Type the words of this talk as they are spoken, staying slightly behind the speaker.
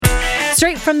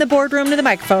Straight from the boardroom to the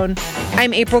microphone,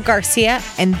 I'm April Garcia,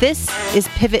 and this is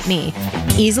Pivot Me,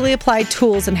 easily applied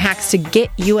tools and hacks to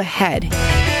get you ahead.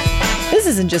 This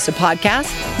isn't just a podcast.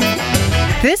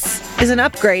 This is an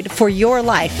upgrade for your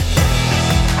life.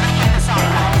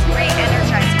 Great,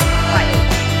 energizing life.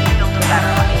 Build a better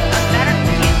life. A better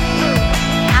you.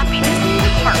 Happiness in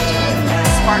the heart. The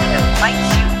spark that lights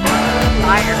you on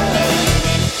fire.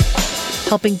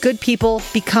 Helping good people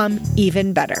become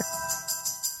even better.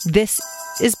 This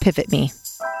is Pivot Me.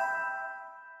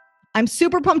 I'm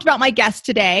super pumped about my guest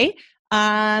today.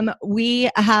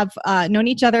 We have known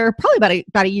each other probably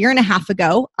about a year and a half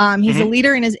ago. He's a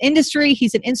leader in his industry.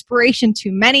 He's an inspiration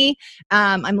to many.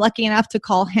 I'm lucky enough to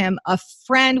call him a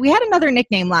friend. We had another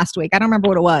nickname last week. I don't remember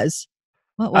what it was.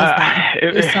 What was that?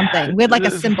 It was something. We had like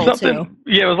a symbol too.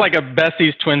 Yeah, it was like a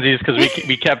besties twinsies because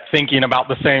we kept thinking about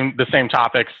the same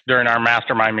topics during our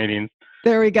mastermind meetings.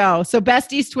 There we go. So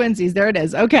besties, twinsies. There it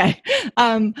is. Okay.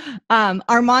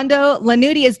 Armando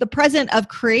Lanuti is the president of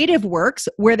Creative Works,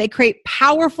 where they create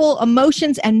powerful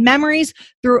emotions and memories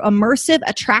through immersive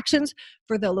attractions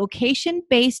for the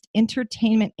location-based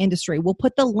entertainment industry. We'll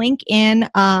put the link in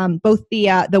both the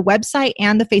website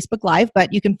and the Facebook Live,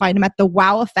 but you can find them at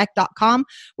thewoweffect.com.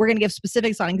 We're going to give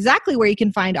specifics on exactly where you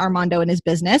can find Armando and his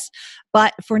business.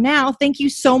 But for now, thank you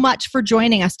so much for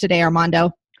joining us today,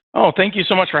 Armando. Oh, thank you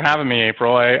so much for having me,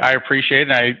 April. I appreciate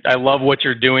it. I love what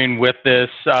you're doing with this,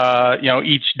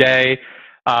 each day.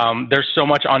 There's so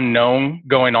much unknown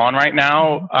going on right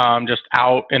now, just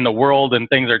out in the world, and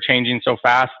things are changing so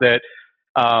fast that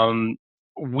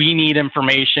we need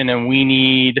information and we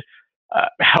need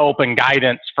help and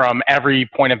guidance from every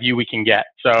point of view we can get.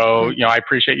 So, I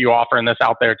appreciate you offering this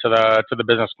out there to the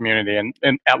business community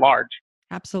and at large.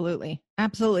 Absolutely.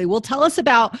 Absolutely. Well, tell us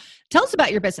about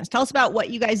your business. Tell us about what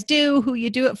you guys do, who you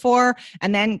do it for,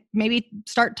 and then maybe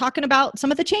start talking about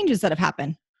some of the changes that have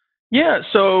happened. Yeah.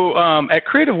 So at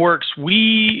Creative Works,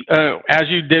 we, as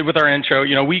you did with our intro,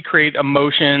 we create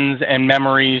emotions and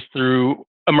memories through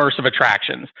immersive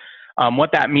attractions.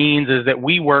 What that means is that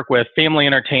we work with family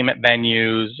entertainment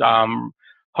venues,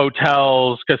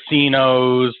 hotels,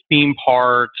 casinos, theme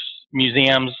parks,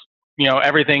 museums,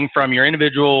 everything from your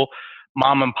individual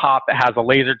mom and pop that has a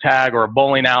laser tag or a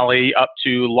bowling alley up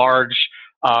to large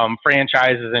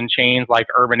franchises and chains like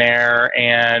Urban Air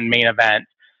and Main Event.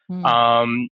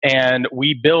 And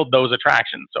we build those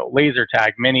attractions. So laser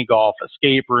tag, mini golf,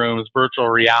 escape rooms, virtual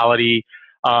reality,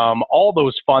 all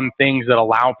those fun things that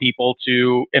allow people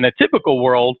to, in a typical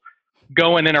world,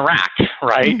 go and interact,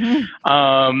 right?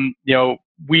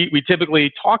 We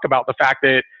typically talk about the fact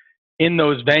that in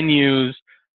those venues,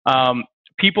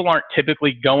 people aren't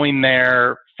typically going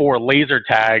there for laser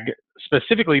tag.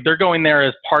 Specifically, they're going there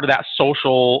as part of that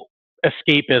social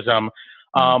escapism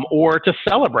or to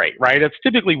celebrate, right? It's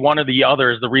typically one or the other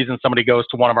is the reason somebody goes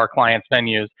to one of our clients'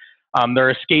 venues.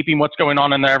 They're escaping what's going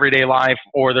on in their everyday life,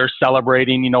 or they're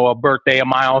celebrating, a birthday, a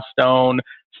milestone,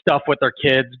 stuff with their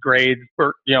kids, grades,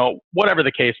 or, whatever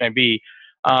the case may be.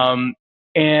 So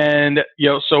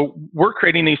we're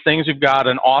creating these things. We've got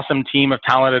an awesome team of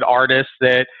talented artists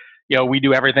that we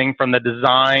do everything from the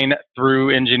design through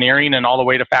engineering and all the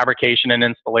way to fabrication and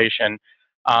installation.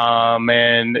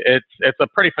 And it's a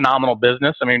pretty phenomenal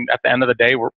business. I mean, at the end of the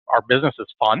day, our business is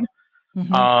fun.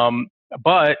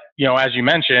 But, as you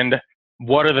mentioned,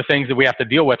 what are the things that we have to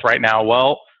deal with right now?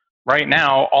 Well, right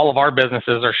now, all of our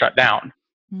businesses are shut down,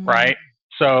 right?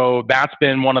 So that's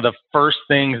been one of the first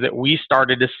things that we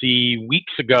started to see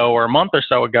weeks ago or a month or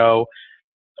so ago,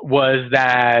 was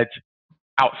that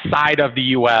outside of the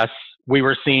U.S., we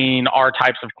were seeing our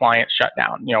types of clients shut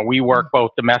down. We work both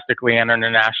domestically and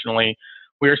internationally.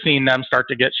 We were seeing them start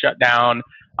to get shut down.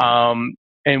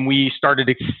 And we started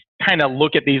to kind of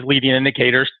look at these leading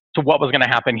indicators to what was going to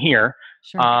happen here.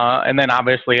 Sure. And then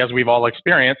obviously, as we've all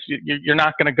experienced, you're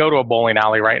not going to go to a bowling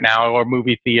alley right now or a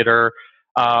movie theater,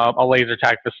 a laser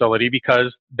tag facility,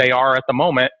 because they are at the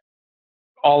moment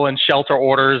all in shelter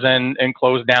orders and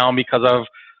closed down because of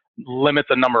limits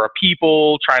the number of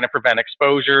people, trying to prevent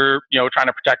exposure, trying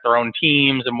to protect their own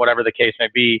teams and whatever the case may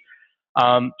be.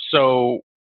 So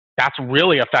that's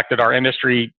really affected our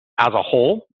industry as a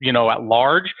whole, at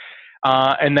large.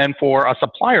 And then for a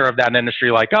supplier of that industry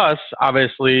like us,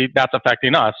 obviously that's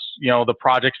affecting us. The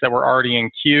projects that were already in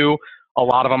queue, a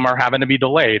lot of them are having to be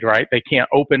delayed, right? They can't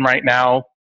open right now.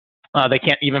 They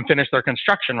can't even finish their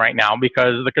construction right now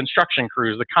because the construction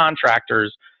crews, the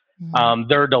contractors,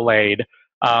 they're delayed.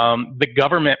 The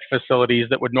government facilities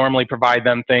that would normally provide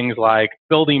them things like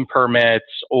building permits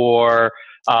or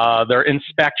their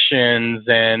inspections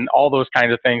and all those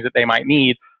kinds of things that they might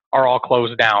need are all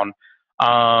closed down.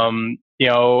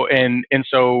 and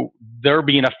so they're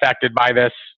being affected by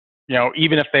this,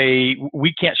 even if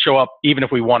we can't show up, even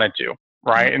if we wanted to,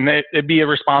 right? And it'd be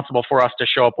irresponsible for us to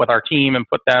show up with our team and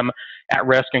put them at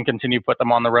risk and continue to put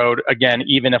them on the road again,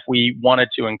 even if we wanted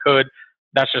to and could.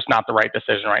 That's just not the right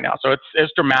decision right now. So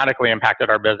it's dramatically impacted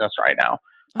our business right now,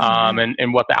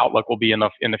 and what the outlook will be in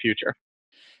the future.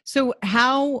 So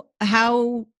how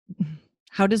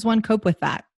does one cope with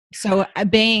that? So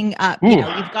being,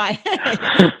 you've got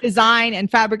design and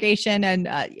fabrication, and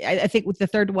I think with the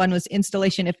third one was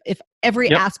installation. If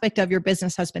every aspect of your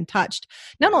business has been touched,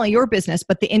 not only your business,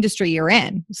 but the industry you're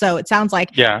in. So it sounds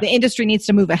like the industry needs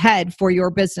to move ahead for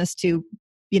your business to,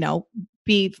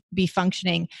 be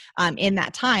functioning in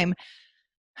that time.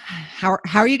 How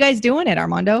are you guys doing it,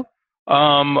 Armando?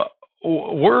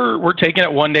 We're taking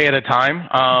it one day at a time.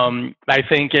 I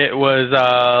think it was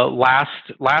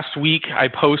last week I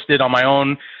posted on my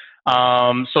own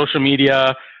social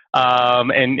media,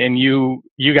 and you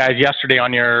guys yesterday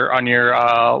on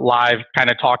your live kind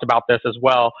of talked about this as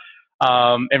well.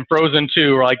 And Frozen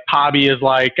 2, like Pabi is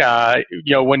like,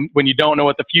 when you don't know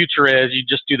what the future is, you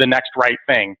just do the next right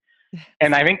thing.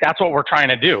 And I think that's what we're trying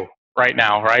to do right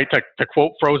now, right? To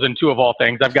quote Frozen 2 of all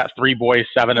things, I've got 3 boys,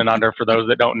 7 and under for those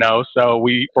that don't know. So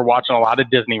we're watching a lot of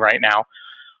Disney right now.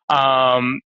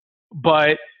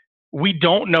 But we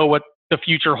don't know what the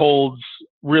future holds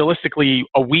realistically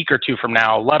a week or 2 from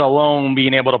now, let alone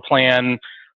being able to plan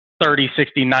 30,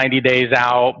 60, 90 days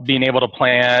out, being able to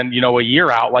plan, a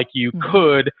year out like you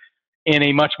could in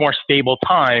a much more stable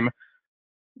time,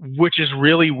 which is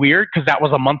really weird because that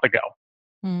was a month ago,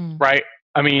 right?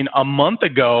 I mean, a month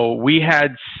ago, we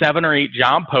had 7 or 8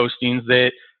 job postings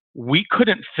that we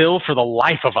couldn't fill for the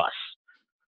life of us.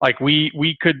 Like we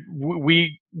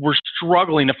were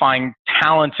struggling to find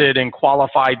talented and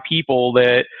qualified people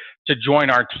to join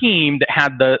our team that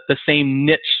had the same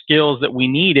niche skills that we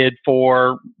needed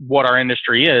for what our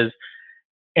industry is.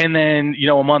 And then,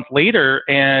 a month later,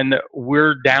 and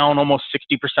we're down almost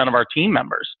 60% of our team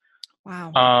members.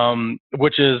 Wow.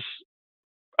 Which is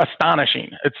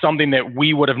astonishing. It's something that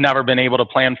we would have never been able to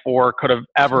plan for, could have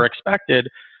ever expected.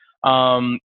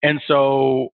 And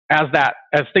so as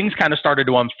things kind of started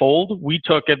to unfold, we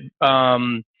took it,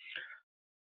 kind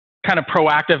of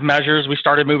proactive measures. We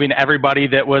started moving everybody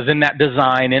that was in that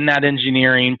design, in that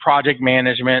engineering, project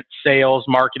management, sales,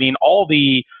 marketing, all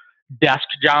the desk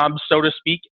jobs, so to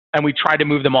speak. And we tried to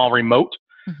move them all remote.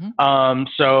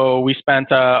 So we spent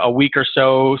a week or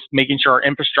so making sure our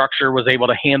infrastructure was able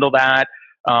to handle that,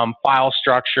 file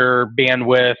structure,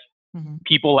 bandwidth,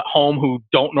 people at home who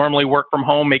don't normally work from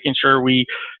home, making sure we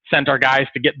sent our guys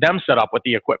to get them set up with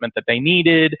the equipment that they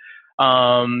needed.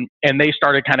 And they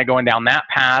started kind of going down that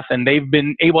path, and they've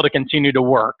been able to continue to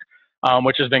work,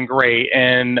 which has been great.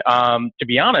 And to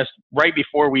be honest, right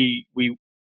before we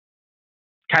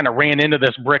kind of ran into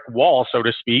this brick wall, so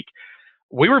to speak,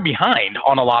 we were behind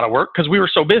on a lot of work because we were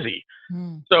so busy.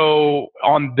 So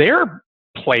on their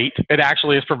plate, it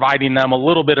actually is providing them a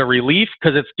little bit of relief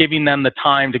because it's giving them the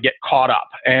time to get caught up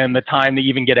and the time to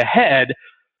even get ahead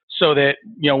so that,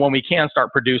 when we can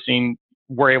start producing,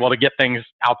 we're able to get things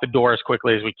out the door as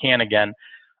quickly as we can again.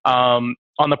 On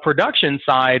the production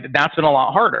side, that's been a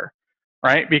lot harder,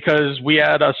 right? Because we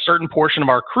had a certain portion of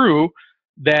our crew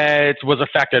that was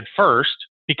affected first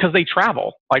because they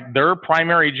travel. Like their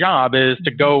primary job is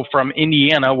to go from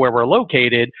Indiana, where we're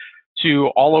located, to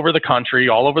all over the country,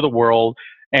 all over the world,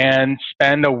 and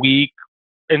spend a week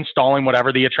installing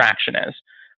whatever the attraction is.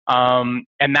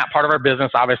 And that part of our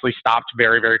business obviously stopped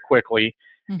very, very quickly.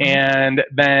 And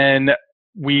then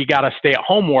we got a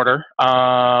stay-at-home order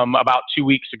about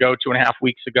 2.5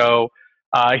 weeks ago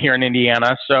here in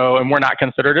Indiana. So, and we're not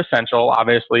considered essential,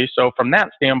 obviously. So from that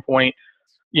standpoint,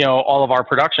 all of our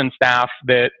production staff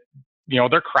that,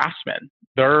 they're craftsmen.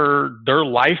 Their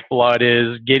lifeblood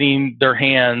is getting their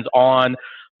hands on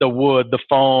the wood, the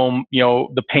foam,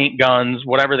 the paint guns,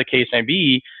 whatever the case may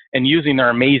be, and using their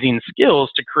amazing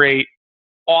skills to create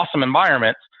awesome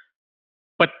environments.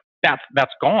 But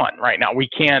that's gone right now. We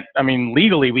can't,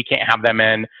 legally we can't have them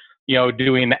in,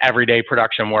 doing the everyday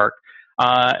production work.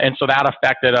 And so that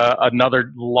affected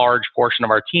another large portion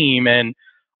of our team. And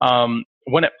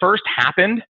when it first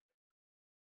happened,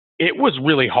 it was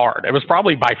really hard. It was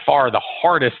probably by far the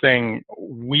hardest thing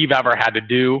we've ever had to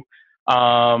do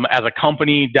as a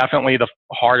company. Definitely the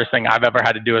hardest thing I've ever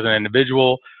had to do as an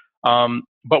individual.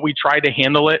 But we tried to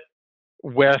handle it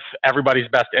with everybody's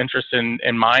best interest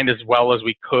in mind as well as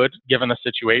we could, given the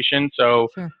situation. So,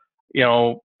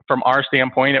 from our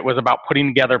standpoint, it was about putting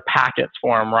together packets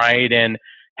for them, right? And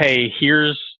hey,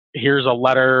 here's a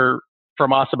letter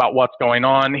from us about what's going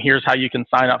on. Here's how you can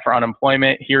sign up for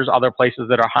unemployment. Here's other places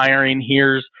that are hiring.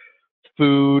 Here's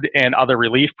food and other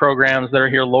relief programs that are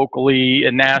here locally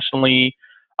and nationally.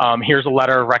 Here's a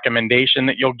letter of recommendation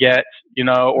that you'll get, we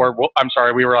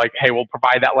were like, hey, we'll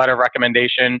provide that letter of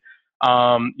recommendation,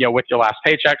 with your last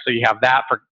paycheck. So you have that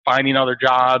for finding other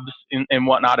jobs and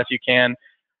whatnot if you can.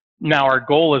 Now, our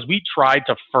goal is we tried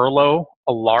to furlough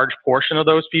a large portion of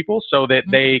those people so that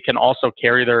they can also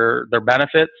carry their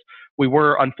benefits. We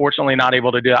were unfortunately not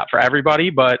able to do that for everybody,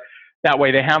 but that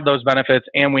way they have those benefits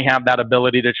and we have that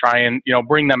ability to try and,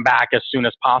 bring them back as soon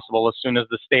as possible, as soon as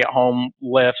the stay-at-home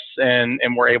lifts and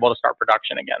we're able to start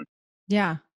production again.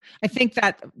 Yeah. I think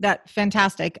that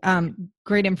fantastic,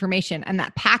 great information. And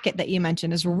that packet that you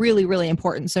mentioned is really, really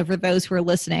important. So for those who are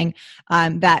listening,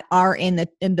 that are in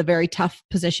the very tough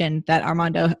position that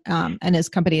Armando and his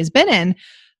company has been in,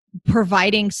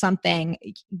 providing something,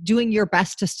 doing your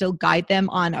best to still guide them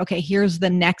on, okay, here's the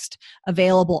next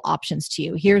available options to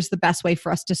you. Here's the best way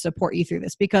for us to support you through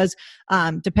this. Because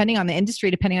depending on the industry,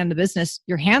 depending on the business,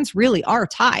 your hands really are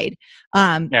tied.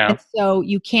 And so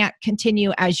you can't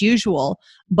continue as usual,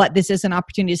 but this is an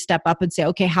opportunity to step up and say,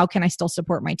 okay, how can I still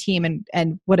support my team?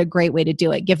 And what a great way to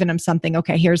do it, giving them something,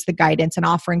 okay, here's the guidance and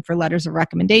offering for letters of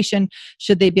recommendation.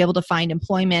 Should they be able to find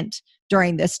employment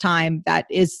during this time that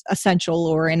is essential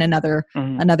or in another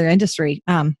industry?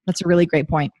 That's a really great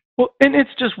point. Well, and it's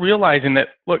just realizing that,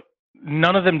 look,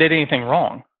 none of them did anything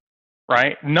wrong,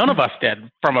 right? None of us did,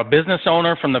 from a business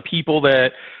owner, from the people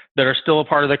that are still a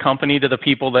part of the company to the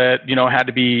people that, had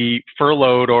to be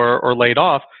furloughed or laid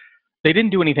off. They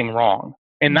didn't do anything wrong.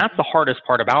 And that's the hardest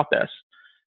part about this,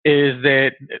 is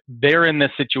that they're in this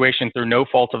situation through no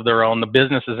fault of their own. The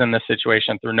business is in this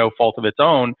situation through no fault of its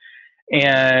own.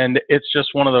 And it's just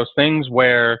one of those things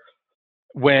where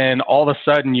when all of a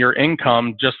sudden your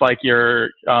income, just like your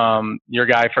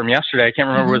guy from yesterday, I can't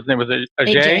remember his name, was it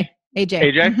AJ?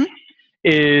 AJ.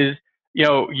 Is,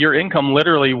 your income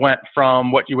literally went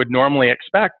from what you would normally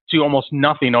expect to almost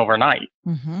nothing overnight.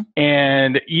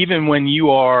 And even when you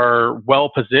are well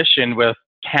positioned with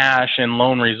cash and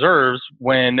loan reserves,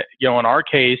 when, in our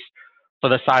case, for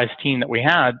the size team that we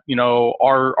had,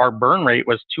 our burn rate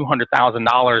was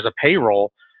 $200,000 a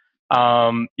payroll.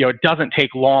 It doesn't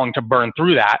take long to burn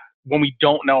through that when we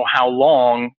don't know how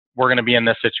long we're going to be in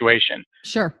this situation.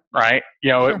 Sure. Right.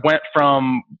 It went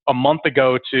from a month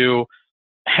ago to,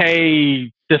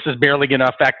 hey, this is barely going to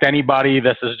affect anybody.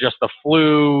 This is just the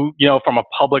flu, from a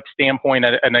public standpoint,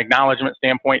 an acknowledgement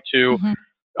standpoint, to,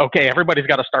 okay, everybody's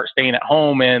got to start staying at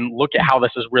home and look at how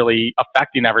this is really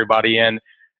affecting everybody. And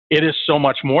it is so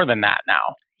much more than that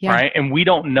now, right? And we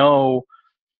don't know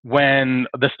when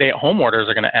the stay-at-home orders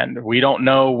are going to end. We don't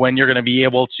know when you're going to be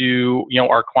able to,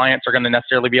 our clients are going to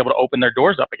necessarily be able to open their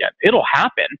doors up again. It'll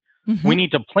happen. We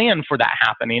need to plan for that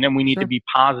happening, and we need to be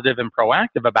positive and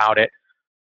proactive about it.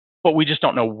 But we just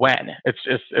don't know when.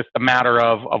 It's the matter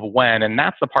of when, and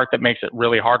that's the part that makes it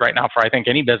really hard right now for, I think,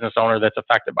 any business owner that's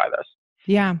affected by this.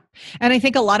 Yeah, and I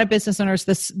think a lot of business owners,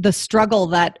 the struggle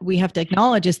that we have to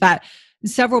acknowledge is that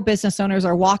several business owners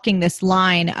are walking this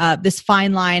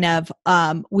fine line of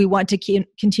we want to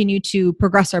continue to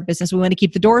progress our business. We want to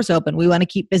keep the doors open. We want to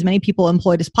keep as many people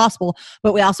employed as possible,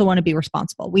 but we also want to be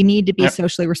responsible. We need to be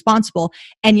socially responsible.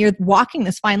 And you're walking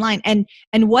this fine line. And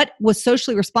what was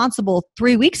socially responsible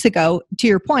 3 weeks ago, to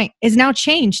your point, is now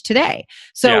changed today.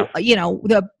 So,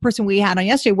 the person we had on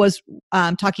yesterday was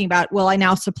talking about, well, I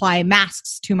now supply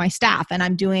masks to my staff, and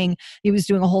he was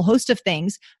doing a whole host of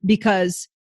things because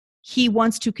he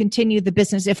wants to continue the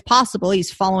business if possible.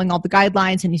 He's following all the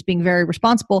guidelines and he's being very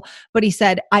responsible. But he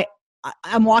said,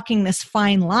 I'm walking this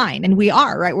fine line, and we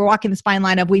are, right? We're walking this fine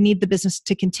line of, we need the business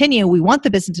to continue. We want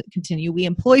the business to continue. We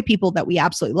employ people that we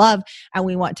absolutely love, and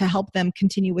we want to help them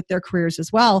continue with their careers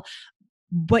as well.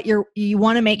 But you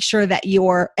want to make sure that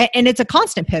and it's a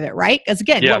constant pivot, right? Because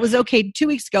again, what was okay 2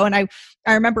 weeks ago, and I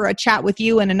remember a chat with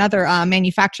you and another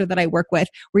manufacturer that I work with,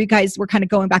 where you guys were kind of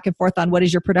going back and forth on, what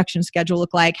does your production schedule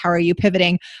look like? How are you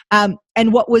pivoting? And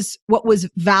what was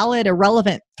valid or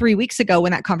relevant 3 weeks ago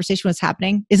when that conversation was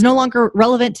happening is no longer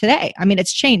relevant today. I mean,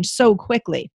 it's changed so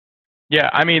quickly. Yeah,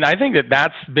 I mean, I think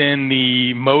that's been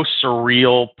the most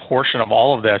surreal portion of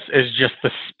all of this, is just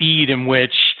the speed in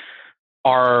which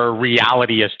our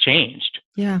reality has changed.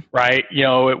 Yeah. Right.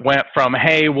 It went from,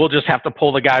 hey, we'll just have to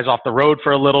pull the guys off the road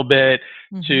for a little bit,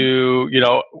 to,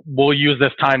 we'll use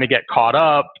this time to get caught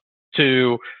up,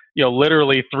 to,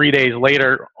 literally 3 days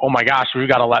later, oh my gosh, we've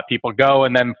got to let people go.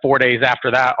 And then 4 days after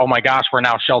that, oh my gosh, we're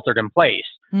now sheltered in place.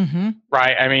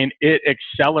 Right. I mean, it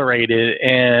accelerated.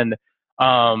 And,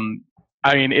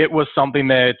 I mean, it was something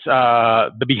that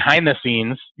the behind the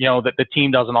scenes, that the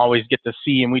team doesn't always get to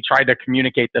see. And we tried to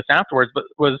communicate this afterwards, but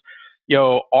was,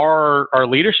 our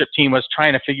leadership team was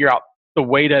trying to figure out the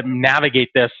way to navigate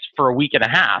this for a week and a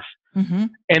half. Mm-hmm.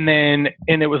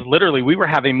 And it was literally, we were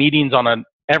having meetings on an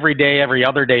every day, every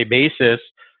other day basis,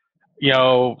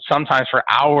 sometimes for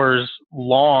hours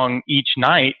long each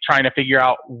night, trying to figure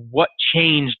out what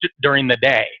changed during the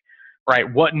day,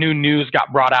 right? What new news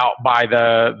got brought out by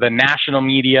the national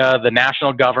media, the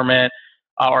national government,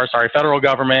 federal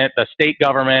government, the state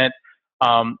government,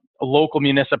 local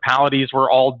municipalities were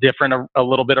all different a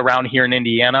little bit around here in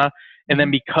Indiana. And then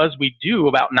because we do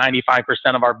about 95%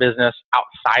 of our business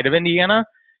outside of Indiana,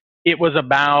 it was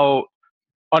about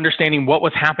understanding what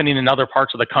was happening in other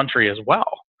parts of the country as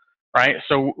well, right?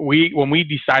 So when we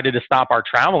decided to stop our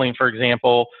traveling, for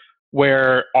example,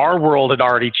 where our world had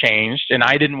already changed and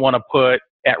I didn't want to put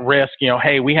at risk,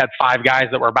 hey, we had 5 guys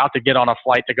that were about to get on a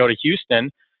flight to go to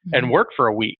Houston and work for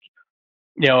a week.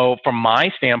 From my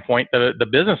standpoint, the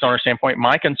business owner standpoint,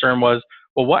 my concern was,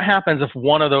 well, what happens if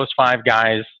one of those 5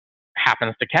 guys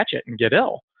happens to catch it and get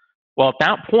ill? Well, at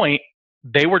that point,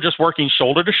 they were just working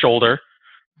shoulder to shoulder,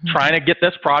 trying to get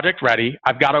this project ready.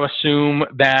 I've got to assume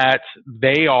that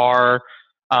they are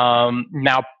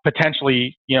now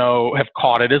potentially, have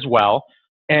caught it as well.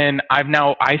 And I've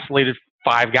now isolated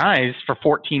 5 guys for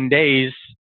 14 days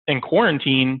in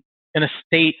quarantine in a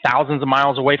state thousands of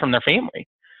miles away from their family.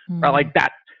 Right? Like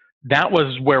that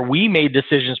was where we made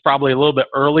decisions probably a little bit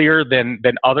earlier than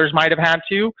others might have had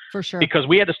to. For sure. Because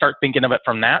we had to start thinking of it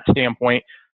from that standpoint.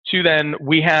 To then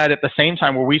we had, at the same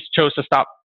time where we chose to stop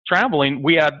traveling,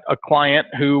 we had a client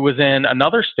who was in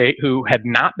another state who had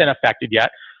not been affected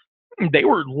yet. They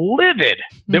were livid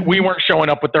that we weren't showing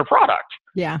up with their product.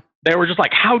 Yeah. They were just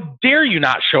like, how dare you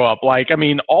not show up? Like, I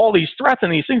mean, all these threats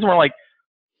and these things were like,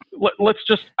 let's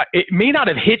just, it may not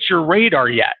have hit your radar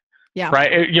yet. Yeah.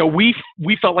 Right.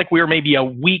 We felt like we were maybe a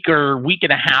week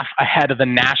and a half ahead of the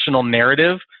national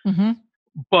narrative,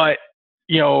 but,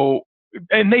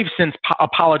 and they've since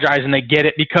apologized and they get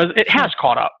it because it has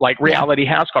caught up, like reality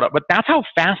has caught up, but that's how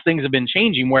fast things have been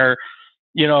changing where,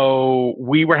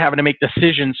 we were having to make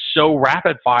decisions so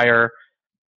rapid fire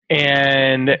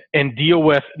and deal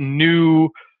with new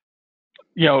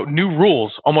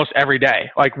rules almost every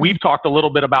day. Like we've talked a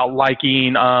little bit about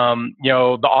liking, the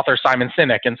author Simon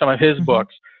Sinek and some of his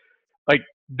books, like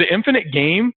The Infinite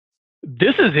Game.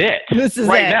 This is it. This is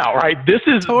right it. now, right? This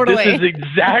is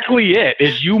exactly it.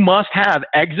 Is you must have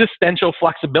existential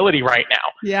flexibility right now.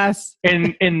 Yes.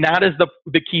 And that is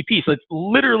the key piece. It's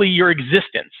literally your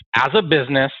existence as a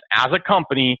business, as a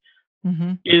company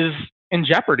is in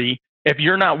jeopardy if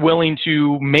you're not willing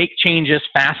to make changes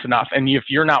fast enough. And if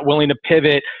you're not willing to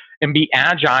pivot and be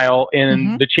agile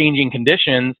in the changing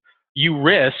conditions, you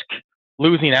risk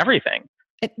losing everything.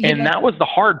 That was the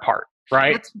hard part.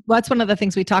 Right. That's one of the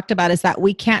things we talked about is that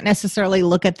we can't necessarily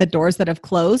look at the doors that have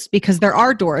closed because there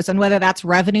are doors, and whether that's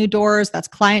revenue doors, that's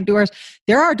client doors,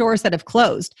 there are doors that have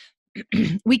closed.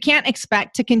 We can't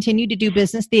expect to continue to do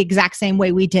business the exact same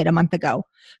way we did a month ago.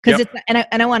 Because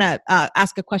I want to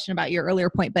ask a question about your earlier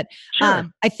point, but sure.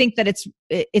 I think that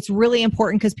it's really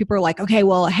important because people are like, okay,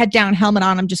 well, head down, helmet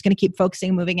on. I'm just going to keep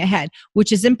focusing, moving ahead,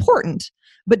 which is important.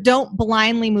 But don't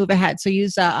blindly move ahead. So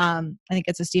use I think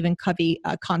it's a Stephen Covey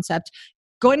concept.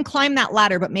 Go ahead and climb that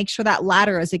ladder, but make sure that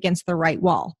ladder is against the right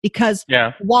wall because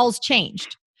walls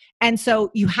changed. And so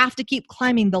you have to keep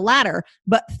climbing the ladder,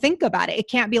 but think about it. It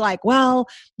can't be like, well,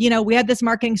 we had this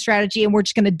marketing strategy and we're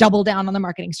just going to double down on the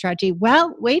marketing strategy.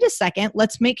 Well, wait a second.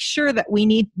 Let's make sure that we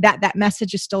need that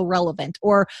message is still relevant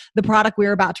or the product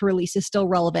we're about to release is still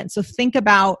relevant. So think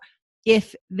about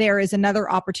if there is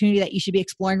another opportunity that you should be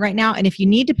exploring right now. And if you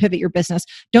need to pivot your business,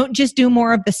 don't just do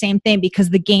more of the same thing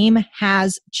because the game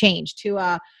has changed.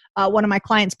 To one of my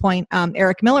clients' point,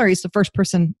 Eric Miller, he's the first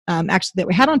person actually that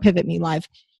we had on Pivot Me Live.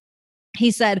 He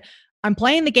said, I'm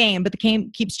playing the game, but the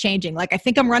game keeps changing. Like, I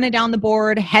think I'm running down the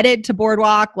board, headed to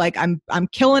Boardwalk. Like I'm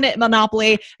killing it at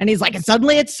Monopoly. And he's like, and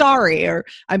suddenly it's sorry. Or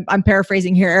I'm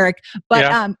paraphrasing here, Eric,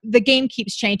 but the game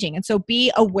keeps changing. And so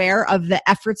be aware of the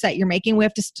efforts that you're making. We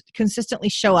have to consistently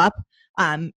show up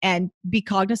and be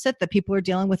cognizant that people are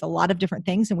dealing with a lot of different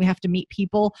things. And we have to meet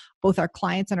people, both our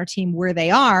clients and our team, where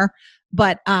they are.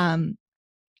 But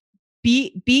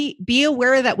be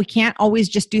aware that we can't always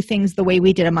just do things the way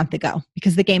we did a month ago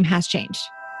because the game has changed.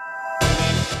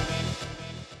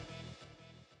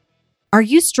 Are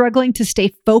you struggling to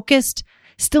stay focused?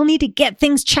 Still need to get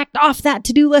things checked off that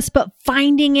to-do list, but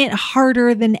finding it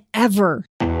harder than ever?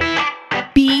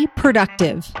 Be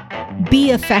productive, be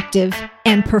effective,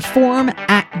 and perform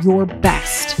at your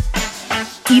best.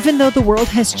 Even though the world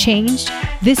has changed,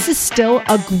 this is still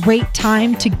a great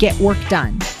time to get work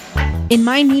done. In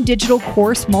my new digital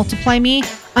course, Multiply Me,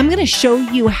 I'm going to show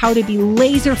you how to be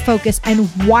laser focused and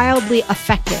wildly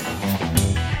effective.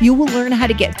 You will learn how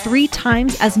to get 3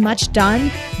 times as much done,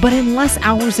 but in less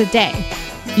hours a day,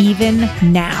 even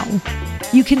now.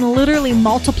 You can literally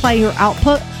multiply your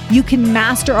output. You can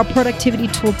master a productivity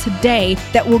tool today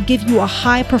that will give you a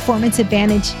high performance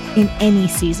advantage in any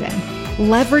season.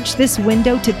 Leverage this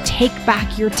window to take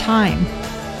back your time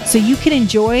so you can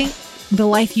enjoy the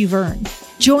life you've earned.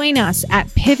 Join us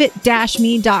at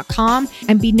pivot-me.com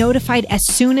and be notified as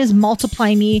soon as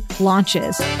Multiply Me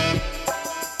launches.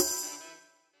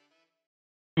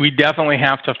 We definitely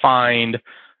have to find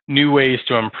new ways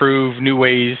to improve, new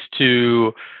ways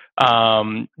to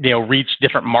reach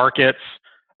different markets,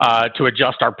 to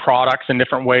adjust our products in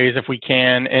different ways if we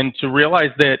can, and to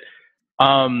realize that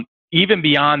even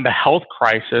beyond the health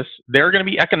crisis, there are going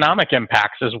to be economic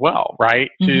impacts as well, right?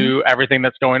 Mm-hmm. To everything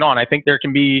that's going on. I think there's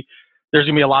going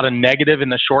to be a lot of negative in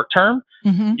the short term,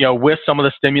 with some of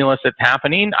the stimulus that's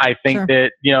happening. I think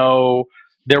that,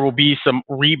 there will be some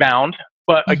rebound,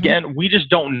 but again, we just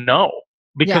don't know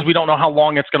because we don't know how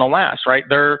long it's going to last, right?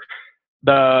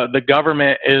 The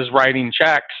government is writing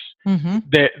checks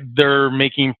that they're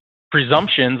making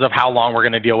presumptions of how long we're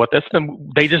going to deal with this,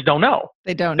 and they just don't know.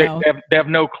 They don't know. They have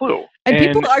no clue. And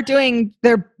people are doing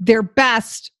their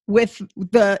best with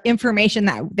the information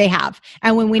that they have.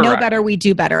 And when we know better, we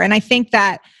do better. And I think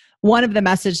that one of the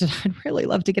messages that I'd really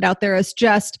love to get out there is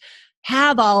just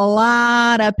have a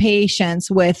lot of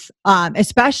patience with,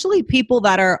 especially people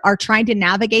that are trying to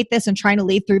navigate this and trying to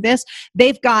lead through this.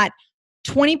 They've got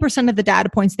 20% of the data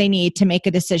points they need to make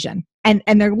a decision. And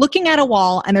they're looking at a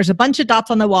wall and there's a bunch of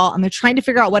dots on the wall and they're trying to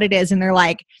figure out what it is. And they're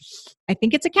like, I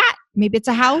think it's a cat. Maybe it's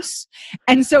a house.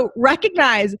 And so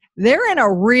recognize they're in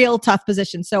a real tough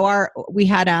position. So our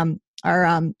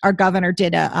governor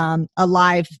did a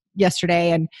live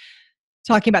yesterday and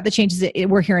talking about the changes.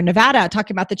 We're here in Nevada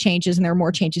talking about the changes, and there are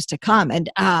more changes to come.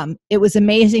 And it was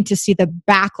amazing to see the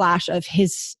backlash of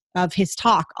his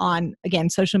talk on, again,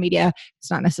 social media.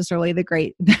 It's not necessarily the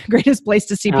greatest place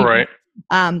to see people,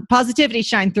 positivity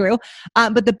shine through.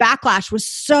 But the backlash was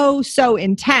so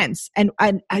intense. And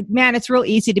man, it's real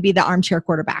easy to be the armchair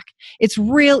quarterback. It's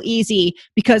real easy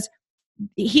because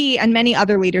he and many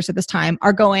other leaders at this time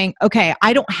are going, okay,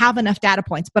 I don't have enough data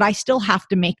points, but I still have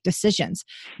to make decisions.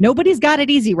 Nobody's got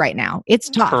it easy right now. It's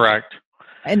tough. Correct.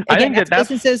 And again, that's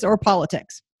businesses or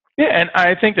politics. Yeah, and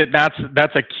I think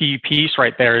that's a key piece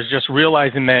right there, is just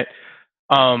realizing that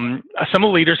some of the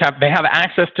leaders have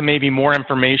access to maybe more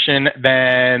information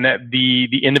than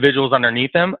the individuals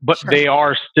underneath them, but they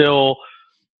are still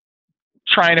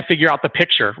trying to figure out the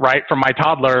picture, right? From my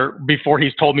toddler before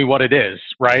he's told me what it is,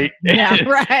 right? Yeah,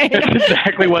 right. That's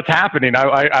exactly what's happening.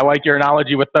 I like your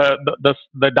analogy with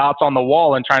the dots on the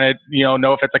wall and trying to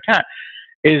know if it's a cat.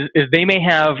 Is they may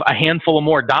have a handful of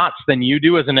more dots than you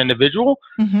do as an individual,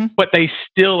 but they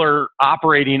still are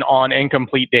operating on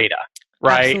incomplete data,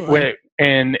 right?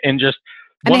 And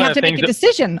they have to make a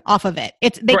decision off of it.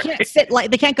 They can't sit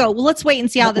they can't go, well, let's wait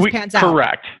and see how this pans out.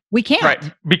 Correct. We can't.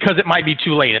 Right. Because it might be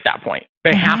too late at that point.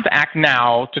 They have to act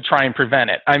now to try and prevent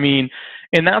it. I mean,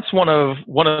 and that's one of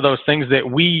those things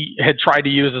that we had tried to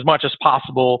use as much as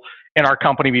possible in our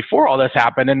company before all this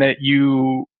happened, and that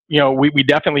we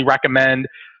definitely recommend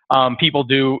people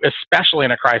do, especially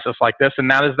in a crisis like this, and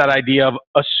that is that idea of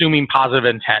assuming positive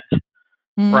intent,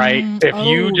 right?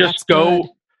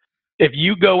 If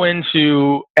you go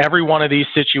into every one of these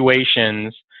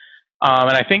situations,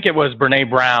 and I think it was Brene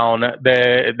Brown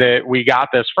that we got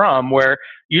this from, where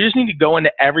you just need to go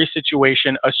into every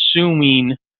situation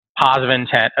assuming positive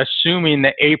intent, assuming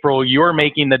that, April, you're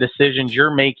making the decisions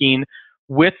you're making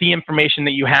with the information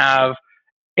that you have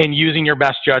and using your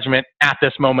best judgment at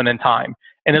this moment in time.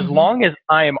 And as long as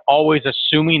I am always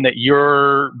assuming that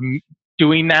you're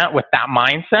doing that with that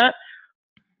mindset,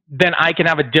 then I can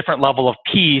have a different level of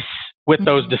peace with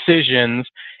those decisions.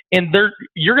 And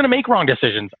you're going to make wrong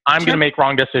decisions. I'm going to make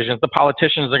wrong decisions. The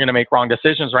politicians are going to make wrong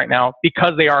decisions right now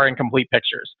because they are incomplete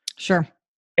pictures. Sure.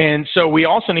 And so we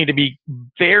also need to be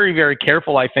very, very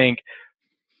careful, I think,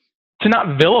 to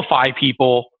not vilify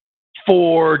people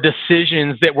for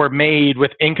decisions that were made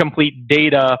with incomplete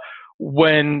data,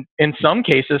 when in some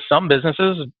cases, some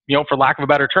businesses, for lack of a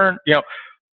better term,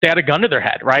 they had a gun to their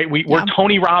head, right? We're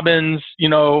Tony Robbins,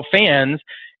 fans.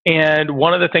 And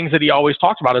one of the things that he always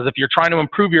talks about is if you're trying to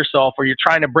improve yourself or you're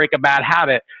trying to break a bad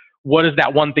habit, what is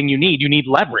that one thing you need? You need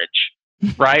leverage,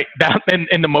 right?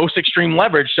 And the most extreme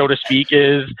leverage, so to speak,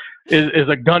 is is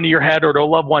a gun to your head or to a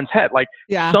loved one's head. Like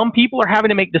some people are having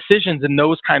to make decisions in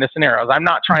those kind of scenarios. I'm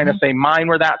not trying to say mine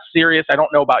were that serious. I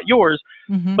don't know about yours,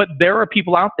 but there are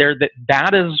people out there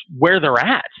that is where they're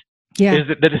at. Yeah. Is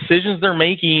that the decisions they're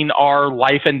making are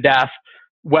life and death,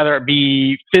 whether it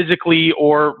be physically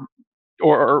or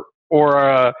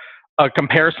a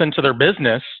comparison to their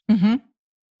business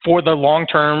for the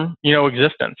long-term,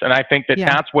 existence. And I think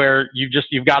that's where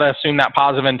you've got to assume that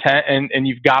positive intent and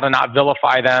you've got to not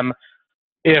vilify them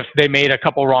if they made a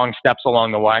couple wrong steps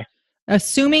along the way.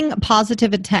 Assuming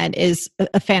positive intent is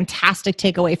a fantastic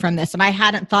takeaway from this. And I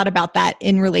hadn't thought about that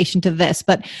in relation to this,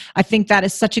 but I think that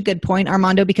is such a good point,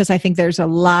 Armando, because I think there's a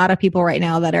lot of people right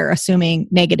now that are assuming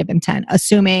negative intent,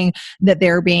 assuming that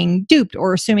they're being duped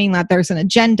or assuming that there's an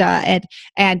agenda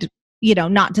and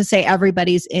not to say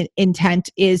everybody's intent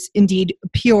is indeed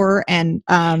pure and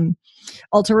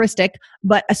altruistic,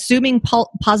 but assuming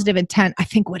positive intent, I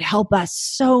think would help us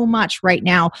so much right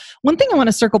now. One thing I want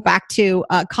to circle back to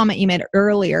a comment you made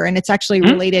earlier, and it's actually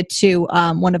related to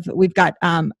we've got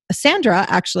Sandra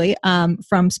actually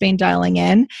from Spain dialing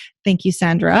in. Thank you,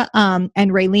 Sandra. And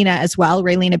Raylina as well.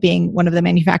 Raylina being one of the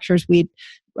manufacturers we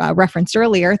referenced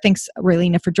earlier. Thanks,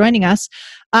 Raylina, for joining us.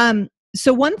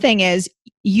 So one thing is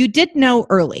you did know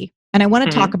early. And I want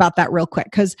to talk about that real quick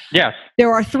because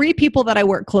there are 3 people that I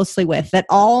work closely with that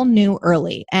all knew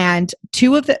early. And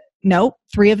 3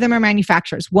 of them are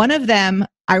manufacturers. One of them,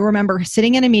 I remember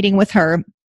sitting in a meeting with her.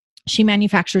 She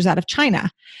manufactures out of China.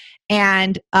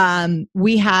 And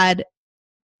we had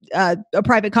a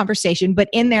private conversation. But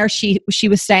in there, she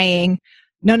was saying,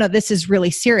 no, this is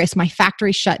really serious. My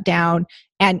factory shut down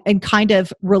and kind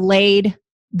of relayed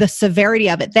the severity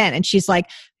of it then. And she's like,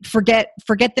 forget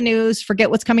the news, forget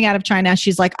what's coming out of China.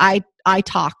 She's like, I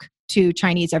talk to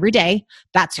Chinese every day.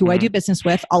 That's who I do business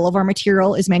with. All of our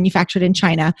material is manufactured in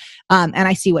China. And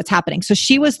I see what's happening. So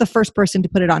she was the first person to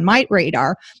put it on my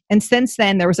radar. And since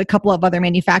then, there was a couple of other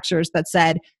manufacturers that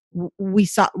said, we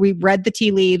read the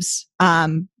tea leaves.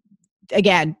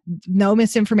 Again, no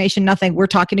misinformation, nothing. We're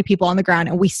talking to people on the ground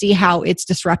and we see how it's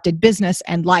disrupted business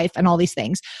and life and all these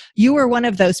things. You were one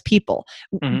of those people.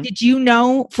 Did you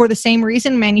know for the same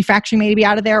reason manufacturing may be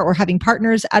out of there or having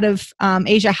partners out of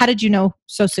Asia? How did you know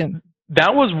so soon?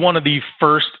 That was one of the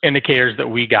first indicators that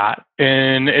we got.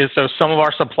 And so some of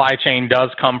our supply chain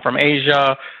does come from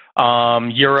Asia,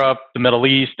 Europe, the Middle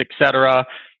East, et cetera.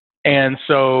 And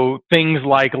so things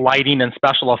like lighting and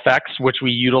special effects, which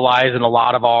we utilize in a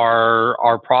lot of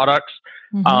our products,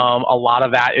 a lot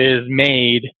of that is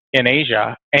made in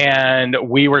Asia. And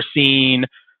we were seeing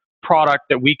product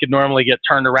that we could normally get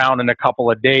turned around in a couple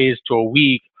of days to a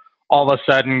week, all of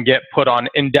a sudden get put on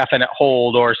indefinite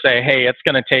hold or say, hey, it's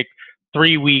going to take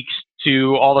 3 weeks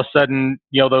to all of a sudden,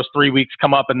 those 3 weeks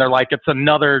come up and they're like, it's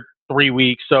another 3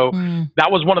 weeks. So that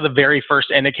was one of the very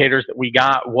first indicators that we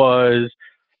got was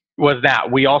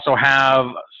that. We also have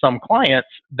some clients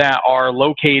that are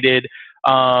located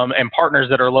and partners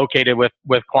that are located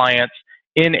with clients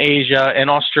in Asia, in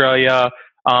Australia,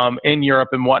 in Europe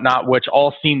and whatnot, which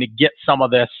all seem to get some of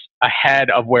this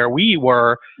ahead of where we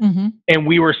were. And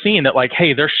we were seeing that like,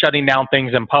 hey, they're shutting down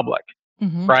things in public,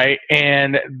 right?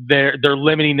 And they're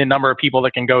limiting the number of people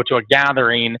that can go to a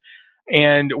gathering.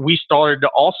 And we started to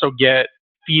also get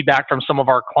feedback from some of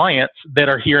our clients that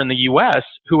are here in the US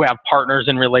who have partners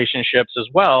and relationships as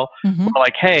well. We're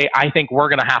like, hey, I think we're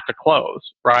going to have to close,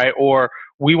 right? Or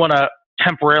we want to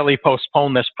temporarily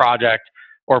postpone this project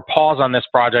or pause on this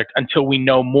project until we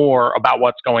know more about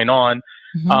what's going on.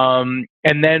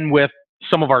 And then with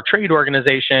some of our trade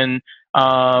organization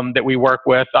that we work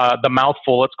with, the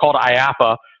mouthful, it's called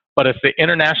IAAPA, but it's the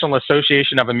International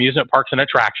Association of Amusement Parks and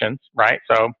Attractions, right?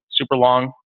 So super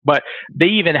long. But they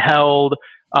even held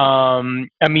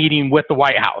a meeting with the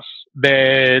White House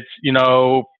that,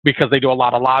 because they do a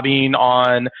lot of lobbying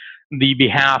on the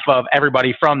behalf of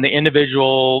everybody from the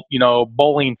individual,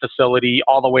 bowling facility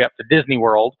all the way up to Disney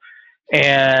World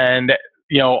and,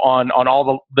 on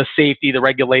all the safety, the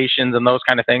regulations and those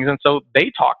kind of things. And so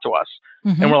they talked to us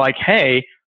and we're like, hey,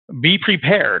 be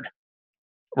prepared.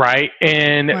 Right.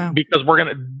 And because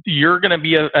you're going to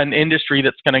be an industry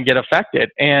that's going to get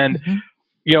affected. And,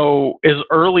 as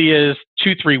early as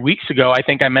 2-3 weeks ago, I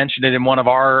think I mentioned it in one of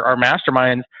our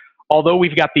masterminds, although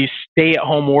we've got these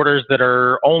stay-at-home orders that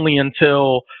are only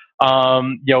until,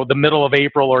 the middle of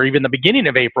April or even the beginning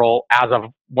of April, as of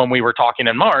when we were talking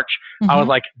in March, I was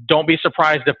like, don't be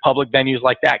surprised if public venues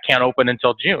like that can't open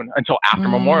until June, until after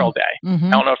Memorial Day. I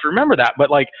don't know if you remember that, but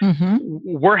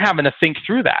we're having to think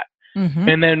through that.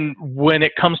 And then when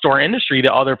it comes to our industry,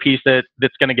 the other piece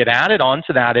that's going to get added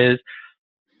onto that is,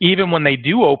 even when they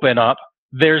do open up,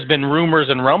 there's been rumors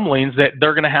and rumblings that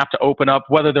they're going to have to open up,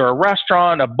 whether they're a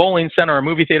restaurant, a bowling center, a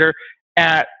movie theater,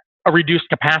 at a reduced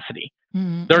capacity.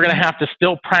 Mm-hmm. They're going to have to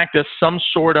still practice some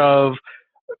sort of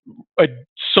a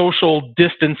social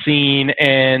distancing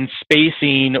and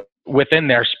spacing within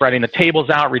there, spreading the tables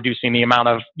out, reducing the amount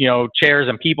of, chairs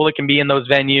and people that can be in those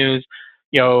venues,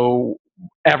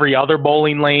 every other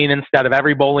bowling lane instead of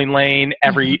every bowling lane,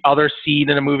 every other seat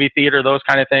in a movie theater, those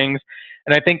kind of things.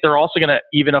 And I think they're also going to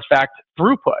even affect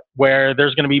throughput, where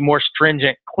there's going to be more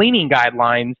stringent cleaning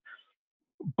guidelines,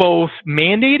 both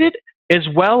mandated as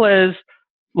well as,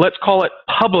 let's call it,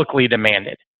 publicly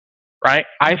demanded, right?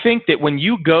 I think that when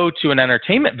you go to an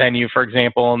entertainment venue, for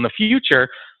example, in the future,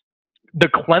 the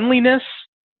cleanliness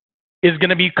is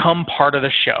going to become part of the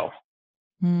show,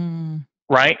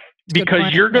 right?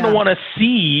 Because you're going to want to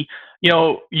see,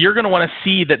 you're going to want to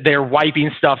see that they're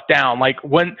wiping stuff down. Like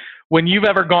when you've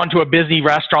ever gone to a busy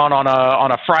restaurant on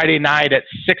a Friday night at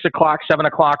 6 o'clock, 7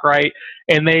 o'clock, right?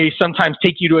 And they sometimes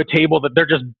take you to a table that they're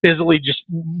just busily just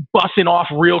busting off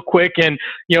real quick, and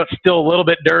it's still a little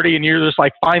bit dirty, and you're just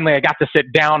like, finally, I got to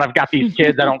sit down. I've got these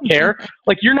kids. I don't care.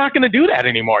 Like, you're not going to do that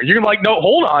anymore. You're like, no,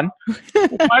 hold on.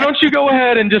 Why don't you go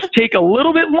ahead and just take a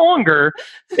little bit longer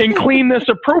and clean this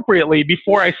appropriately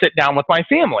before I sit down with my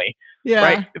family? Yeah.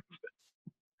 Right?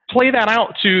 Play that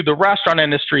out to the restaurant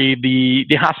industry,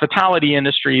 the hospitality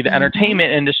industry, the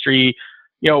entertainment industry.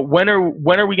 When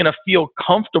are we going to feel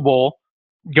comfortable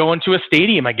going to a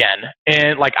stadium again?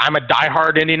 And like, I'm a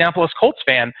diehard Indianapolis Colts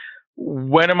fan.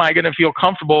 When am I going to feel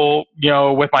comfortable,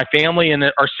 with my family, and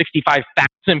are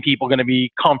 65,000 people going to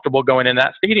be comfortable going in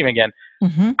that stadium again?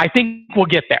 I think we'll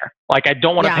get there. Like, I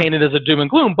don't want to paint it as a doom and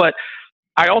gloom, but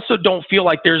I also don't feel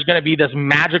like there's going to be this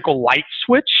magical light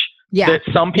switch that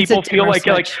some people feel like,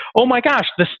 oh my gosh,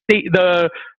 the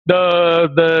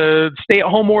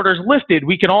stay-at-home order's lifted.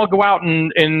 We can all go out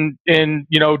and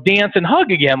dance and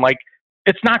hug again. Like,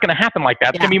 it's not going to happen like that.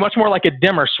 It's going to be much more like a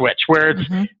dimmer switch, where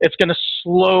it's going to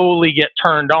slowly get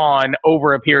turned on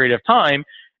over a period of time.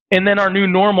 And then our new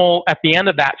normal at the end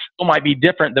of that still might be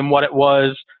different than what it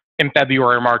was in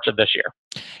February or March of this year.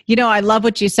 I love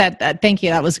what you said. Thank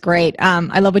you. That was great.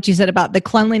 I love what you said about the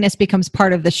cleanliness becomes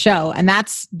part of the show. And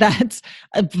that's an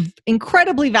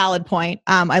incredibly valid point.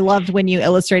 I loved when you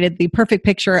illustrated the perfect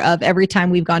picture of every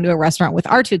time we've gone to a restaurant with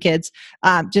our two kids,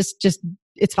 just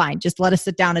it's fine. Just let us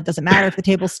sit down. It doesn't matter if the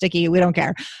table's sticky. We don't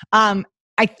care. I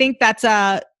think that's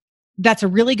a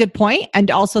really good point, and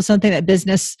also something that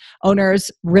business owners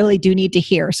really do need to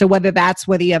hear. So whether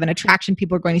you have an attraction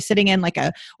people are going to be sitting in,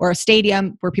 or a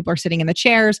stadium where people are sitting in the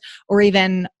chairs, or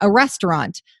even a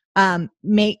restaurant,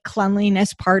 make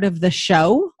cleanliness part of the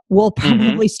show. We'll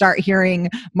probably start hearing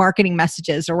marketing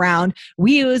messages around,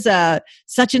 we use a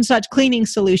such and such cleaning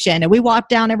solution and we wipe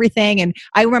down everything. And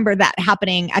I remember that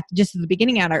happening at the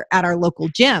beginning at our local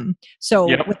gym. So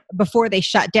before they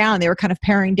shut down, they were kind of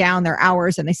paring down their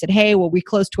hours, and they said, hey, well, we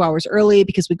close 2 hours early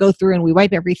because we go through and we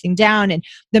wipe everything down. And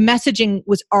the messaging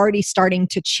was already starting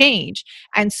to change.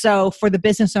 And so for the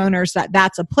business owners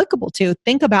that's applicable to,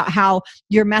 think about how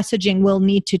your messaging will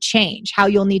need to change, how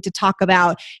you'll need to talk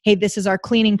about, hey, this is our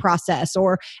cleaning process,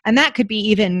 and that could be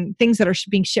even things that are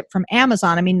being shipped from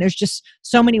Amazon. I mean, there's just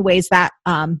so many ways that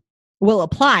will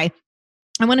apply.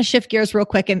 I want to shift gears real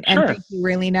quick and thank you,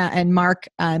 Raylene and Mark,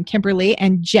 Kimberly,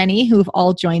 and Jenny, who've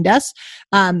all joined us.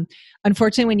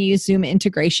 Unfortunately, when you use Zoom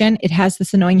integration, it has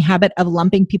this annoying habit of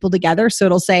lumping people together. So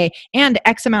it'll say, and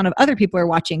X amount of other people are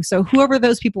watching. So whoever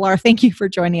those people are, thank you for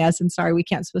joining us. And sorry, we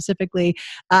can't specifically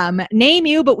name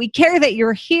you, but we care that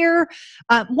you're here.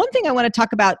 One thing I want to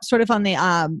talk about sort of on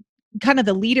the kind of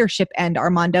the leadership end,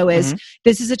 Armando, is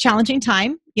this is a challenging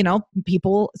time. Some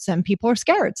people are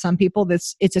scared. Some people,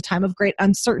 it's a time of great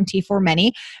uncertainty for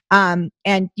many. And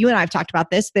you and I have talked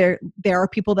about this. There are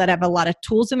people that have a lot of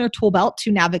tools in their tool belt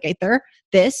to navigate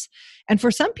this. And for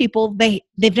some people,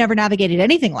 they've never navigated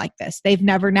anything like this. They've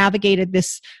never navigated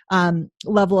this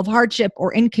level of hardship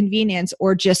or inconvenience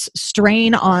or just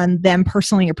strain on them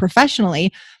personally or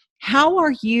professionally. How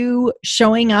are you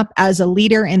showing up as a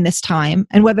leader in this time?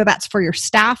 And whether that's for your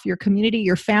staff, your community,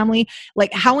 your family,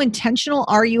 like, how intentional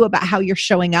are you about how you're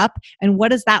showing up, and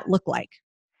what does that look like?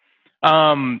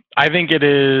 I think it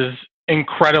is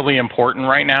incredibly important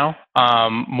right now,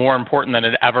 more important than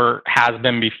it ever has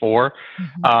been before.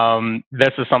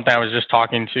 This is something I was just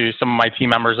talking to some of my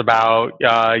team members about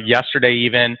yesterday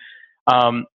even.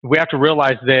 We have to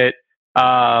realize that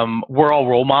we're all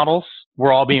role models.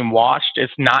 We're all being watched.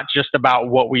 It's not just about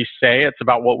what we say, it's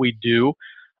about what we do.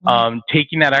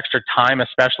 Taking that extra time,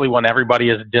 especially when everybody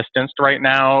is distanced right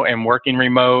now and working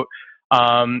remote,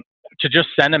 to just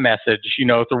send a message,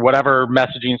 through whatever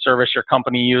messaging service your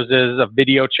company uses, a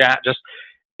video chat,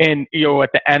 and at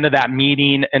the end of that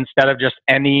meeting, instead of just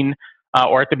ending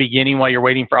or at the beginning while you're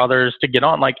waiting for others to get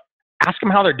on, like ask them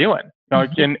how they're doing.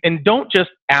 And don't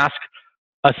just ask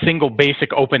a single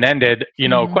basic open-ended,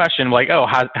 question like, oh,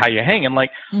 how you hanging?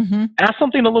 Like, ask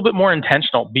something a little bit more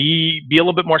intentional. Be a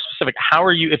little bit more specific. How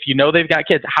are you, if they've got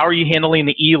kids, how are you handling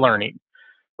the e-learning,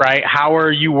 right? How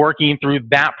are you working through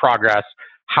that progress?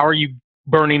 How are you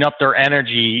burning up their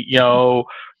energy?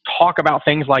 Talk about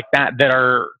things like that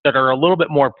are a little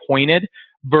bit more pointed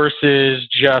versus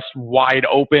just wide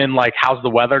open, like, how's the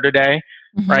weather today,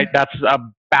 right? That's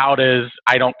about as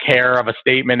I don't care of a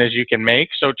statement as you can make.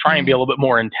 So try and be a little bit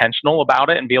more intentional about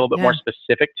it and be a little bit more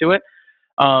specific to it.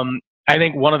 I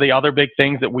think one of the other big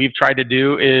things that we've tried to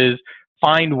do is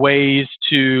find ways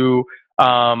to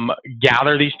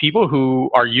gather these people who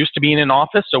are used to being in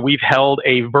office. So we've held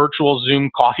a virtual Zoom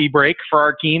coffee break for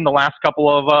our team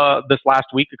this last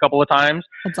week, a couple of times.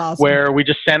 That's awesome. Where we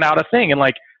just send out a thing and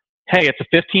like, hey, it's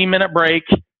a 15-minute break.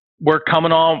 We're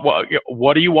coming on.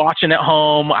 What are you watching at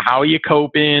home? How are you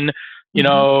coping?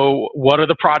 What are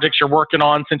the projects you're working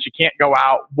on since you can't go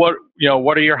out? What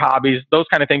are your hobbies? Those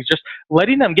kind of things. Just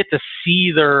letting them get to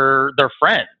see their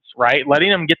friends, right?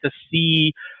 Letting them get to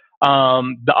see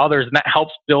the others, and that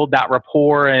helps build that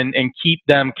rapport and keep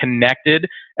them connected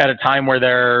at a time where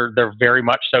they're very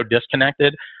much so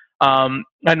disconnected.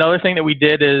 Another thing that we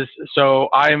did is, so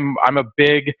I'm a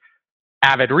big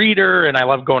avid reader and I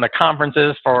love going to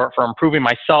conferences for improving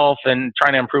myself and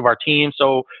trying to improve our team.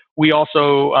 So we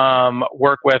also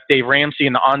work with Dave Ramsey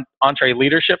in the Entre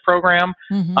Leadership Program.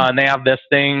 And they have this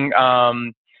thing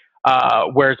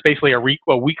where it's basically a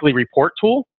weekly report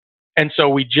tool. And so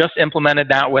we just implemented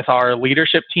that with our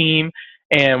leadership team.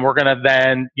 And we're going to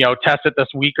then, test it this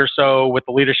week or so with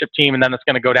the leadership team. And then it's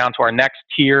going to go down to our next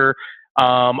tier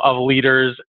of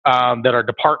leaders that are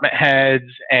department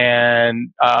heads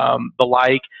and the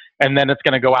like. And then it's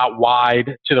going to go out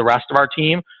wide to the rest of our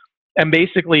team. And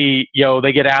basically,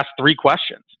 they get asked 3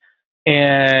 questions.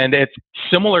 And it's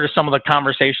similar to some of the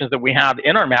conversations that we have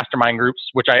in our mastermind groups,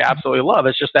 which I absolutely love.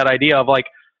 It's just that idea of like,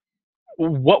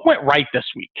 what went right this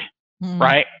week,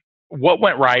 right? What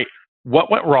went right?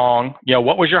 What went wrong?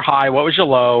 What was your high? What was your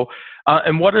low?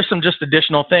 And what are some just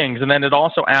additional things? And then it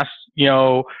also asks,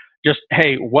 just,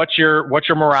 hey, what's your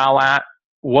morale at?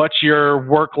 What's your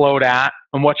workload at?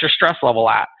 And what's your stress level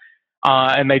at?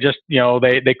 And they just,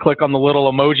 they click on the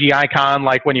little emoji icon,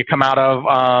 like when you come out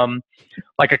of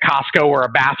like a Costco or a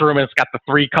bathroom, and it's got the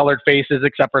 3 colored faces,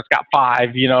 except for it's got 5,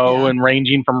 and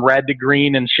ranging from red to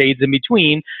green and shades in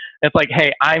between. It's like,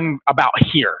 hey, I'm about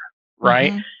here,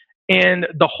 right? And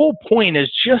the whole point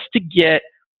is just to get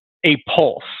a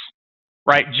pulse,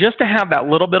 right? Just to have that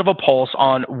little bit of a pulse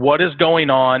on what is going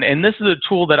on. And this is a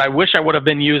tool that I wish I would have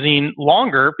been using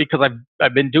longer, because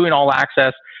I've been doing All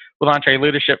Access with Entre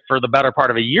Leadership for the better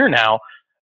part of a year now.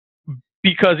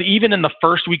 Because even in the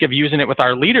first week of using it with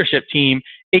our leadership team,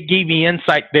 it gave me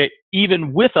insight that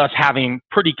even with us having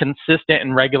pretty consistent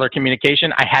and regular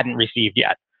communication, I hadn't received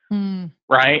yet,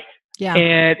 right? Yeah.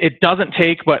 And it doesn't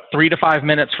take but 3 to 5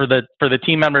 minutes for the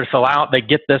team member to fill out. They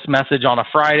get this message on a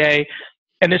Friday,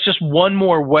 and it's just one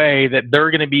more way that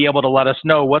they're going to be able to let us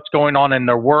know what's going on in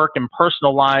their work and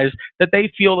personal lives that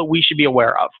they feel that we should be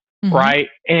aware of, right?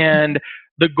 And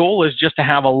the goal is just to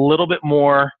have a little bit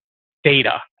more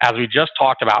data, as we just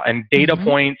talked about, and data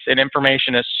points and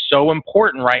information is so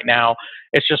important right now.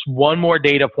 It's just one more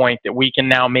data point that we can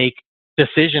now make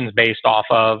decisions based off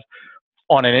of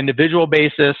on an individual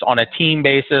basis, on a team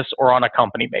basis, or on a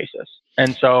company basis.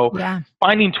 And so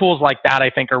finding tools like that,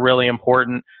 I think, are really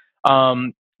important.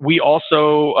 We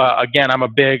also, again, I'm a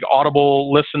big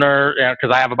Audible listener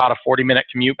because I have about a 40-minute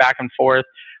commute back and forth,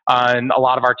 and a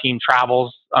lot of our team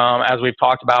travels, as we've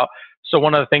talked about. So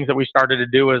one of the things that we started to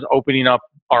do is opening up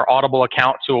our Audible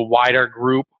account to a wider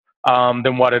group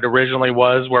than what it originally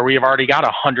was, where we have already got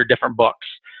 100 different books,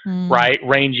 right,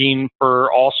 ranging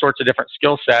for all sorts of different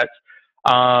skill sets,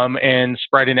 and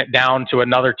spreading it down to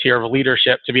another tier of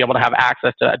leadership to be able to have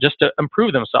access to that, just to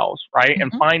improve themselves, right,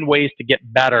 and find ways to get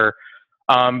better.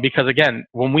 Because again,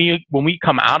 when we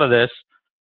come out of this,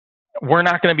 we're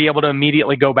not going to be able to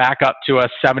immediately go back up to a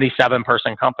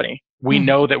 77-person company. We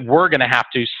know that we're going to have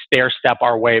to stair-step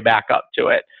our way back up to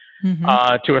it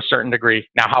to a certain degree.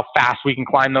 Now, how fast we can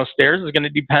climb those stairs is going to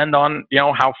depend on,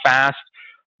 how fast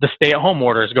the stay-at-home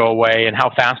orders go away and how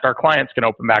fast our clients can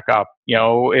open back up,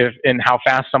 and how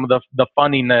fast some of the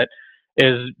funding that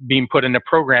is being put into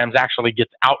programs actually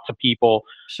gets out to people.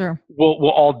 Sure. We'll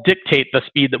all dictate the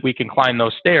speed that we can climb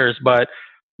those stairs, but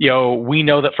we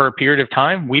know that for a period of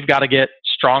time, we've got to get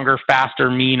stronger, faster,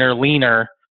 meaner, leaner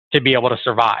to be able to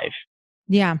survive.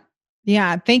 Yeah.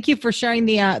 Yeah. Thank you for sharing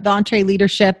the Entree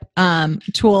Leadership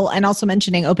tool, and also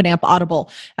mentioning opening up Audible.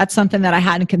 That's something that I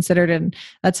hadn't considered. And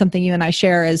that's something you and I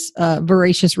share as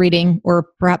voracious reading, or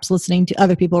perhaps listening to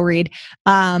other people read.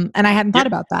 And I hadn't thought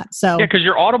about that. So yeah, because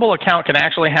your Audible account can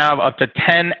actually have up to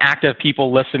 10 active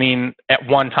people listening at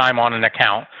one time on an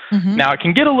account. Mhm. Now, it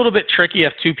can get a little bit tricky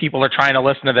if two people are trying to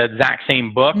listen to the exact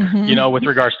same book, Mhm. with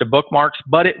regards to bookmarks,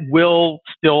 but it will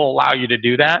still allow you to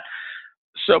do that.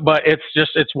 So, but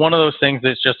it's one of those things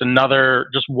that's just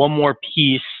one more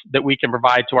piece that we can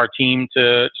provide to our team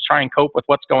to try and cope with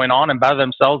what's going on and better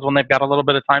themselves when they've got a little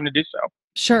bit of time to do so.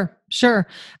 Sure.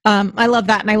 I love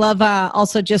that. And I love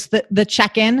also just the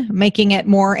check-in, making it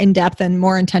more in-depth and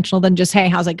more intentional than just, hey,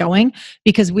 how's it going?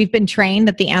 Because we've been trained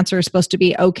that the answer is supposed to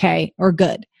be okay or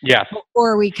good. Yes.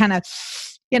 Or we kind of,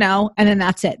 and then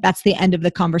that's it. That's the end of the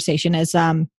conversation. As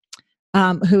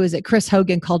who is it? Chris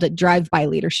Hogan called it drive-by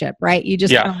leadership, right? You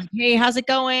just kind of like, hey, how's it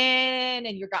going?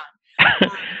 And you're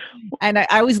gone. And I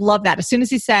always love that. As soon as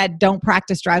he said, don't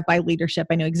practice drive-by leadership,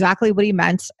 I knew exactly what he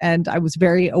meant. And I was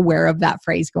very aware of that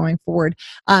phrase going forward.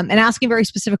 And asking very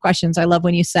specific questions. I love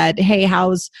when you said, hey,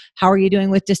 how are you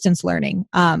doing with distance learning?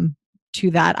 To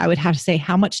that, I would have to say,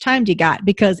 how much time do you got?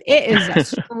 Because it is a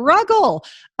struggle.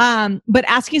 But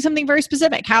asking something very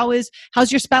specific,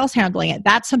 how's your spouse handling it?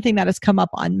 That's something that has come up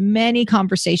on many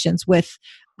conversations with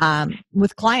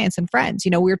clients and friends.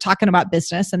 We were talking about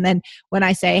business, and then when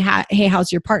I say, hey, how's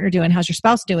your partner doing? How's your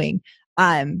spouse doing?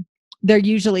 There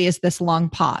usually is this long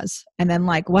pause, and then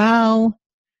like, well,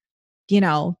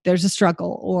 there's a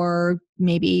struggle, or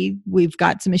maybe we've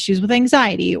got some issues with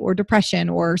anxiety or depression,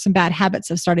 or some bad habits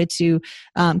have started to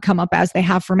come up, as they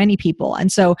have for many people.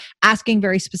 And so asking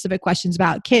very specific questions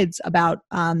about kids, about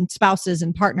spouses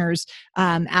and partners,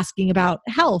 asking about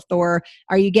health, or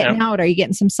are you getting out? Are you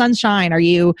getting some sunshine? Are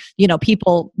you,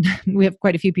 people, we have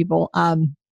quite a few people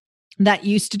that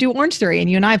used to do Orange Theory, and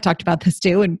you and I have talked about this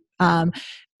too. And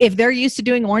if they're used to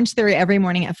doing Orange Theory every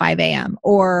morning at 5 a.m.,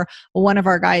 or one of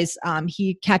our guys,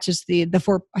 he catches the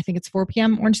 4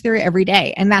 p.m. Orange Theory every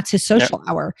day, and that's his social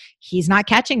hour. He's not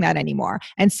catching that anymore.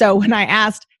 And so when I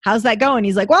asked, how's that going?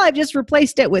 He's like, well, I've just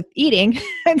replaced it with eating.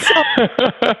 And so,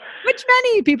 which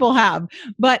many people have,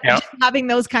 but just having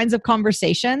those kinds of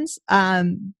conversations,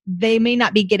 they may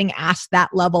not be getting asked that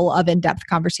level of in-depth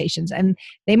conversations, and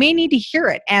they may need to hear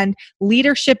it. And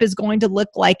leadership is going to look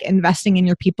like investing in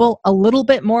your people a little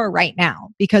bit more right now,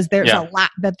 because there's a lot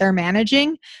that they're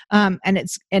managing. And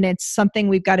it's something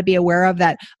we've got to be aware of,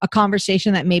 that a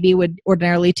conversation that maybe would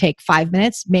ordinarily take 5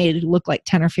 minutes may look like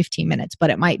 10 or 15 minutes,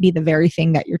 but it might be the very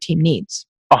thing that your team needs.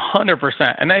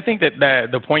 100%. And I think that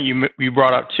the point you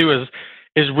brought up too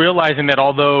is realizing that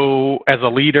although as a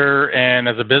leader and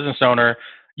as a business owner,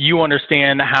 you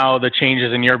understand how the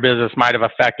changes in your business might have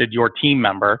affected your team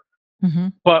member,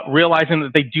 but realizing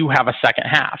that they do have a second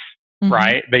half,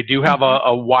 right? They do have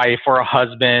a wife or a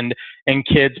husband and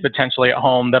kids potentially at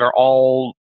home that are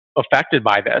all affected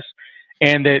by this,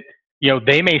 and that,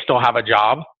 they may still have a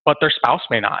job, but their spouse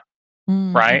may not,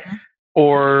 right?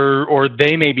 Or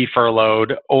they may be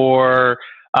furloughed, or,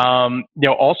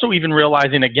 also even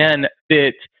realizing again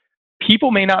that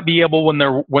people may not be able, when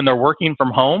they're working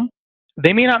from home,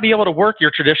 they may not be able to work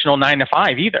your traditional 9 to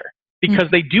 5 either,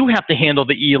 because they do have to handle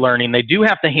the e-learning. They do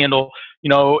have to handle,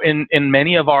 in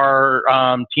many of our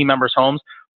team members' homes,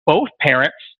 both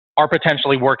parents are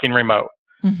potentially working remote,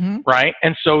 right?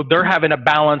 And so they're having to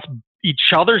balance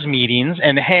each other's meetings,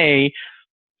 and hey,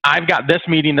 I've got this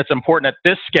meeting that's important at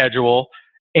this schedule,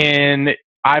 and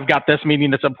I've got this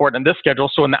meeting that's important in this schedule.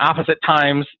 So in the opposite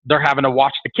times, they're having to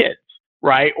watch the kids,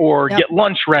 right? Or get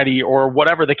lunch ready, or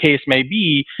whatever the case may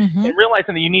be, and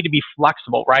realizing that you need to be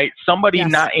flexible, right? Somebody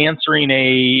not answering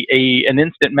an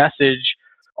instant message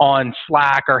on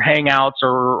Slack or Hangouts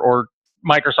or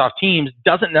Microsoft Teams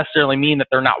doesn't necessarily mean that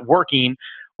they're not working,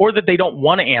 or that they don't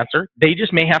want to answer. They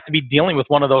just may have to be dealing with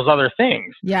one of those other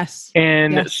things. Yes.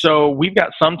 And so we've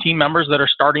got some team members that are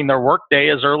starting their workday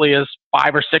as early as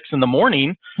 5 or 6 in the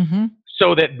morning,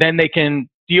 so that then they can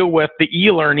deal with the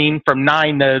e-learning from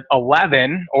 9 to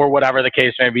 11 or whatever the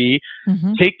case may be,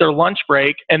 take their lunch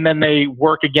break, and then they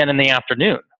work again in the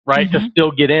afternoon, right? To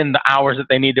still get in the hours that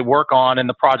they need to work on and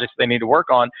the projects they need to work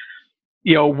on,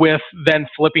 with then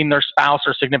flipping their spouse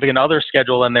or significant other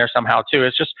schedule in there somehow too.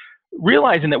 It's just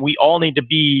realizing that we all need to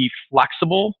be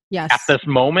flexible at this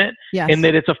moment, and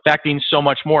that it's affecting so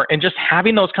much more. And just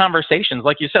having those conversations,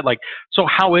 like you said, like, so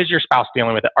how is your spouse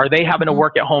dealing with it? Are they having to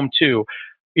work at home too?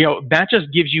 That just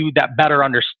gives you that better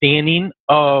understanding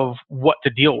of what to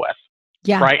deal with,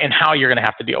 right? And how you're going to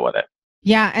have to deal with it.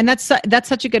 Yeah, and that's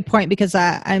such a good point because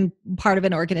I'm part of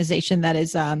an organization that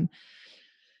is,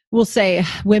 we'll say,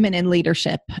 women in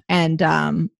leadership, and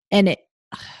it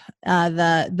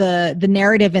the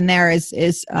narrative in there is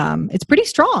it's pretty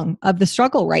strong of the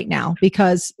struggle right now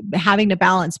because having to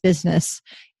balance business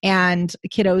and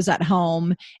kiddos at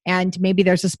home, and maybe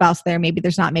there's a spouse there, maybe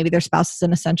there's not, maybe their spouse is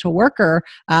an essential worker,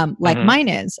 like mine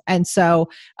is. And so,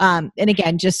 and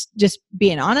again, just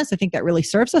being honest, I think that really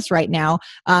serves us right now.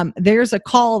 There's a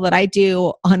call that I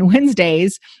do on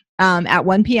Wednesdays at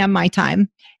 1 p.m. my time,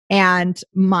 and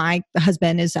my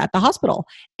husband is at the hospital.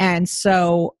 And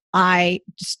so I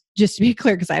just to be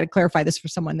clear, because I had to clarify this for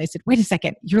someone, they said, wait a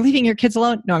second, you're leaving your kids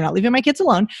alone? No, I'm not leaving my kids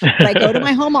alone. But I go to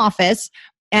my home office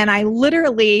and I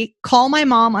literally call my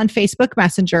mom on Facebook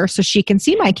Messenger so she can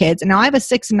see my kids. And now I have a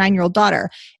 6 and 9-year-old daughter.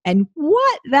 And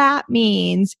what that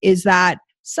means is that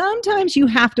sometimes you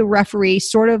have to referee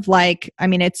sort of like, I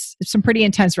mean, it's some pretty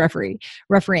intense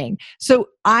refereeing. So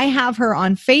I have her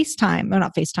on FaceTime, well,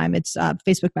 not FaceTime, it's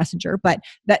Facebook Messenger, but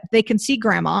that they can see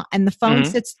grandma, and the phone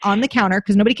sits on the counter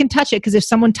because nobody can touch it, because if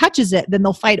someone touches it, then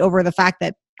they'll fight over the fact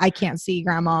that I can't see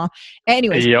grandma.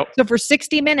 Anyways, So for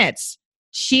 60 minutes,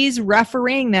 she's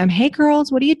refereeing them. Hey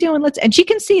girls, what are you doing? And she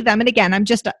can see them. And again, I'm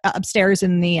just upstairs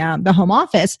in the home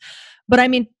office, but I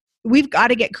mean, we've got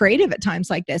to get creative at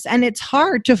times like this. And it's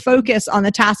hard to focus on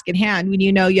the task at hand when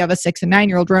you know you have a 6 and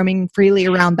 9-year-old roaming freely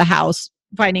around the house,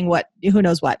 finding who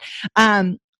knows what.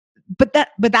 But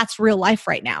that's real life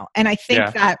right now. And I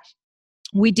think that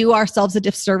we do ourselves a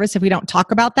disservice if we don't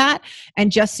talk about that.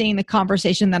 And just seeing the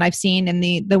conversation that I've seen in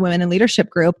the Women in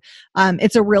Leadership group,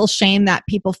 it's a real shame that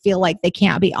people feel like they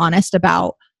can't be honest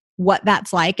about what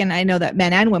that's like. And I know that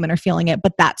men and women are feeling it,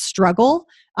 but that struggle,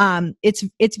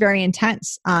 it's very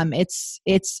intense.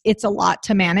 It's a lot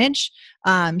to manage,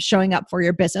 showing up for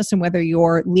your business, and whether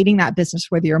you're leading that business,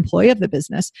 whether you're employee of the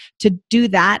business, to do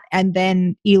that, and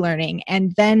then e-learning,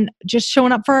 and then just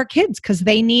showing up for our kids, because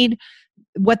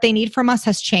what they need from us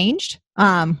has changed.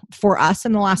 For us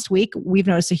in the last week, we've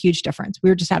noticed a huge difference. We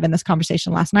were just having this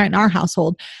conversation last night in our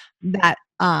household that,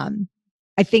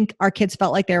 I think our kids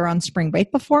felt like they were on spring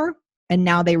break before, and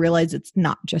now they realize it's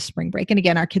not just spring break. And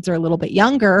again, our kids are a little bit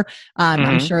younger.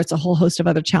 I'm sure it's a whole host of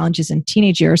other challenges in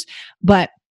teenage years,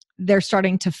 but they're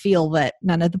starting to feel that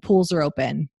none of the pools are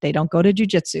open. They don't go to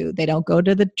jujitsu. They don't go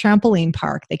to the trampoline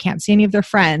park. They can't see any of their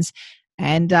friends.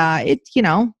 And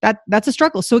that's a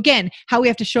struggle. So again, how we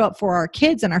have to show up for our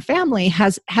kids and our family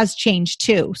has changed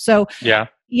too. So,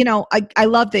 I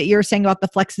love that you're saying about the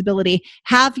flexibility.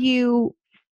 How have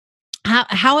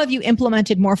you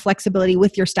implemented more flexibility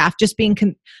with your staff, just being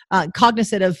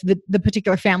cognizant of the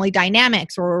particular family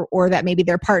dynamics, or that maybe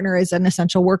their partner is an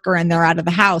essential worker and they're out of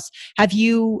the house? Have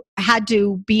you had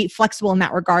to be flexible in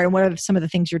that regard, and what are some of the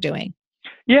things you're doing?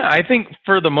 Yeah, I think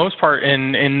for the most part,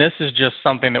 and this is just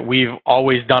something that we've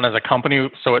always done as a company,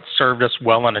 so it's served us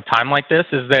well in a time like this,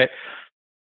 is that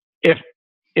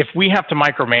if we have to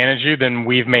micromanage you, then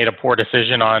we've made a poor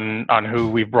decision on who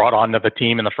we've brought onto the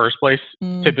team in the first place,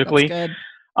 typically. That's good.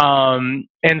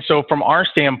 And so from our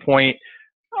standpoint,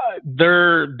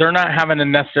 they're not having to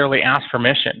necessarily ask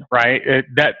permission, right?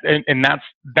 That's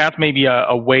maybe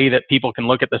a way that people can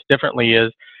look at this differently,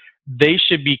 is they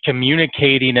should be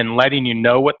communicating and letting you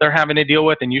know what they're having to deal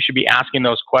with, and you should be asking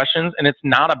those questions. And it's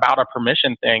not about a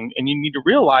permission thing. And you need to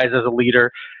realize as a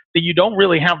leader that you don't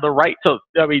really have the right to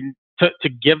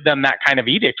give them that kind of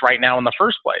edict right now in the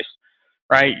first place,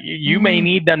 right? You may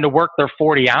need them to work their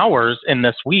 40 hours in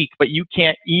this week, but you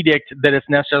can't edict that it's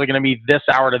necessarily going to be this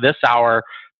hour to this hour,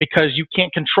 because you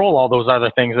can't control all those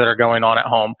other things that are going on at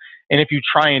home. And if you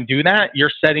try and do that,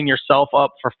 you're setting yourself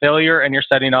up for failure, and you're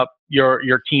setting up your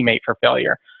teammate for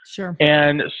failure. Sure.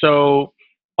 And so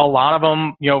a lot of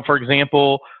them, for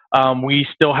example, we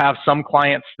still have some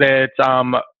clients that,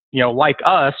 like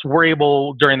us, we're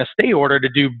able during the stay order to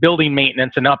do building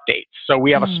maintenance and updates. So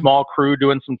we have a small crew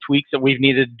doing some tweaks that we've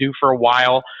needed to do for a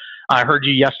while. I heard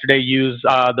you yesterday use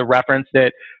the reference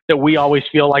that we always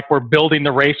feel like we're building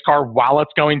the race car while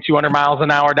it's going 200 miles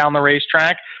an hour down the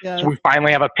racetrack. Yes. So we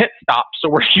finally have a pit stop. So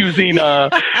we're using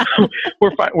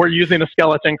we're using a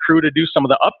skeleton crew to do some of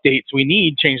the updates we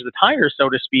need, change the tires, so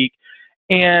to speak.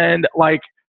 And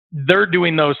they're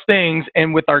doing those things.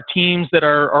 And with our teams that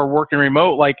are working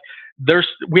remote,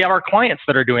 we have our clients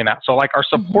that are doing that. So our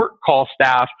support call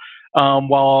staff,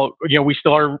 while we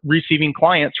still are receiving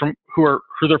clients from who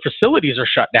their facilities are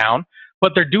shut down,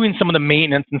 but they're doing some of the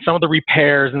maintenance and some of the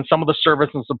repairs and some of the service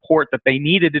and support that they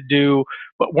needed to do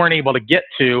but weren't able to get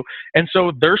to. And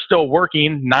so they're still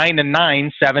working 9 to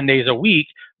 9, 7 days a week,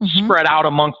 spread out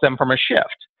amongst them from a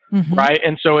shift. right?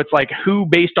 And so it's like, who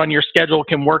based on your schedule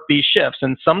can work these shifts?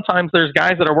 And sometimes there's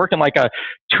guys that are working like a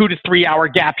 2 to 3 hour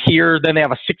gap here, then they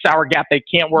have a 6 hour gap they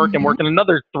can't work and working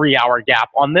another 3 hour gap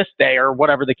on this day or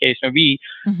whatever the case may be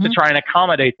to try and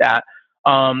accommodate that.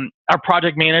 Our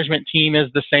project management team is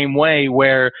the same way,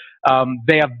 where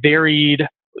they have varied,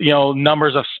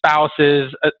 numbers of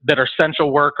spouses that are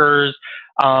essential workers,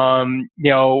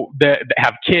 that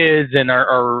have kids and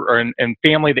and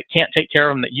family that can't take care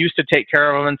of them, that used to take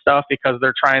care of them and stuff because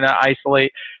they're trying to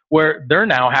isolate, where they're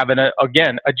now having to,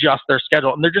 again, adjust their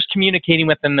schedule, and they're just communicating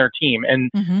within their team. And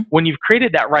when you've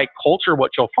created that right culture,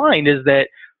 what you'll find is that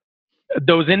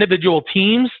those individual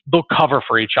teams, they'll cover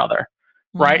for each other,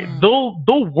 right?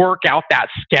 They'll work out that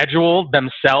schedule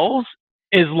themselves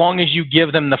as long as you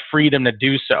give them the freedom to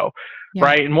do so. Yeah.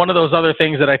 Right. And one of those other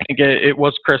things that I think it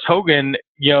was Chris Hogan,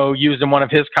 used in one of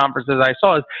his conferences I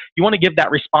saw is you want to give that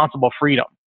responsible freedom,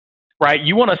 right?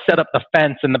 You want to set up the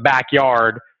fence in the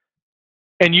backyard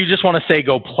and you just want to say,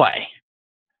 go play.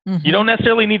 You don't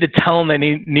necessarily need to tell them they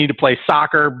need to play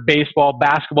soccer, baseball,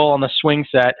 basketball on the swing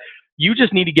set. You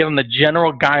just need to give them the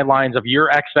general guidelines of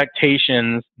your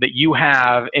expectations that you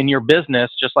have in your business,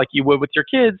 just like you would with your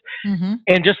kids,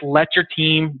 and just let your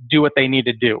team do what they need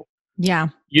to do. Yeah.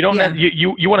 You don't have,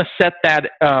 you want to set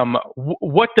that,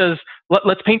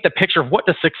 let's paint the picture of what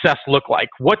does success look like?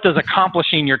 What does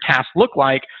accomplishing your task look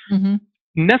like?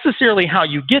 Necessarily how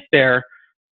you get there,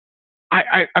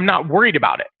 I'm not worried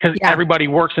about it, because everybody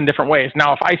works in different ways.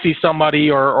 Now, if I see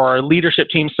somebody or a leadership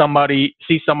team,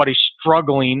 see somebody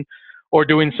struggling or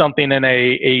doing something in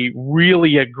a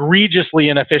really egregiously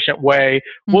inefficient way,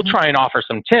 we'll try and offer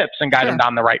some tips and guide them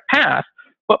down the right path.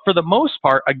 But for the most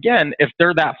part, again, if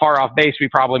they're that far off base, we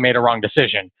probably made a wrong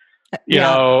decision,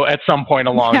 at some point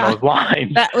along those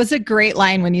lines. That was a great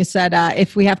line when you said,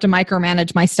 if we have to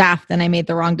micromanage my staff, then I made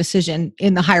the wrong decision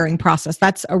in the hiring process.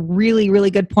 That's a really,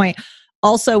 really good point.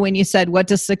 Also, when you said, what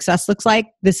does success look like?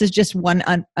 This is just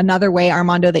another way,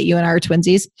 Armando, that you and I are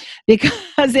twinsies,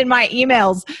 because in my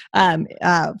emails,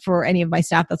 for any of my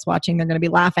staff that's watching, they're going to be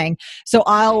laughing. So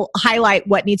I'll highlight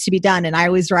what needs to be done. And I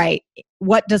always write,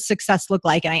 what does success look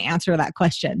like? And I answer that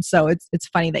question. So it's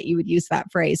funny that you would use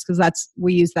that phrase, because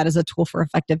we use that as a tool for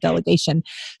effective delegation.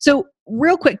 So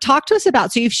real quick, talk to us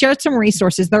about, so you've shared some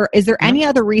resources. Is there any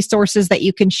other resources that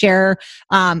you can share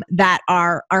that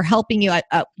are helping you?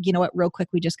 You know what, real quick,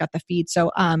 we just got the feed.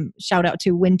 So shout out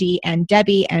to Wendy and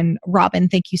Debbie and Robin.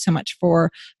 Thank you so much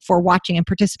for watching and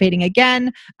participating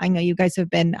again. I know you guys have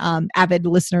been avid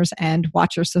listeners and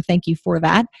watchers, so thank you for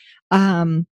that.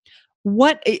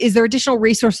 What is there additional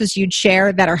resources you'd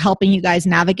share that are helping you guys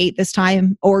navigate this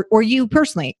time, or you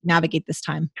personally navigate this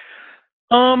time?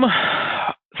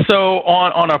 So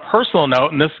on a personal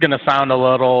note, and this is going to sound a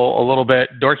little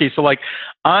bit dorky. So like,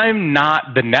 I'm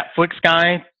not the Netflix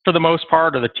guy for the most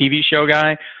part, or the TV show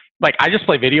guy. Like, I just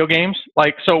play video games.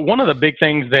 Like, so one of the big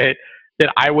things that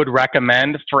I would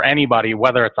recommend for anybody,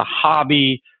 whether it's a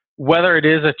hobby, whether it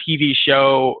is a TV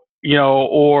show,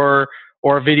 or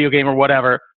a video game or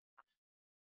whatever,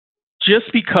 just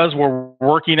because we're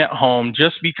working at home,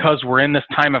 just because we're in this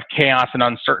time of chaos and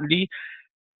uncertainty,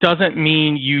 doesn't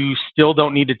mean you still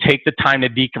don't need to take the time to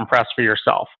decompress for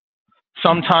yourself.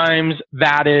 Sometimes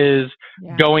that is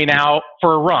going out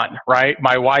for a run, right?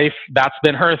 My wife, that's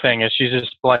been her thing, is she's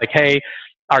just like, hey,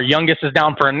 our youngest is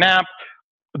down for a nap.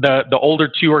 The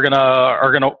older two are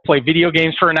gonna play video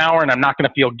games for an hour, and I'm not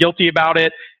gonna feel guilty about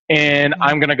it, and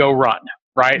I'm gonna go run,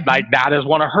 right? Like, that is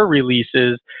one of her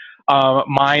releases.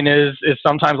 Mine is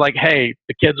sometimes like, hey,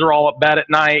 the kids are all at bed at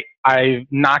night. I've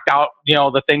knocked out,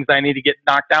 the things I need to get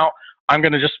knocked out. I'm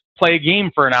going to just play a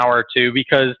game for an hour or two,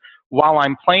 because while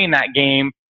I'm playing that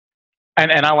game,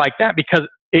 and I like that because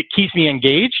it keeps me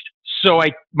engaged. So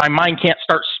my mind can't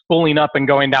start spooling up and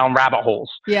going down rabbit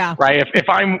holes. Yeah. Right. If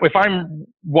I'm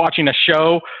watching a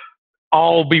show,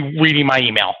 I'll be reading my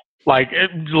email. Like,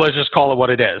 let's just call it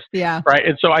what it is. Yeah. Right.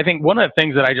 And so I think one of the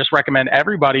things that I just recommend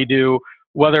everybody do,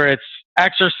 whether it's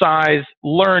exercise,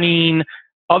 learning,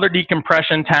 other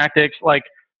decompression tactics, like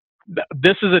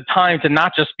this is a time to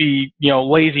not just be,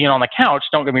 lazy and on the couch.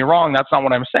 Don't get me wrong. That's not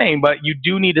what I'm saying, but you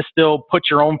do need to still put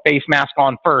your own face mask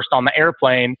on first on the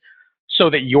airplane, so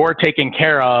that you're taken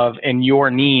care of and your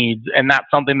needs. And that's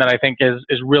something that I think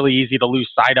is really easy to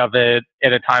lose sight of it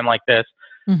at a time like this.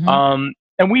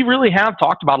 And we really have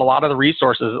talked about a lot of the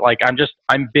resources. Like,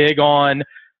 I'm big on,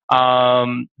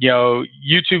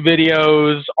 YouTube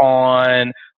videos,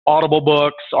 on Audible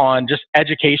books, on just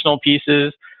educational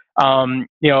pieces.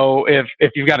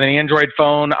 If you've got an Android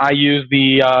phone, I use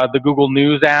the Google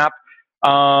News app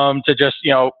to just,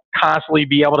 constantly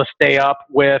be able to stay up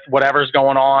with whatever's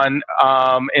going on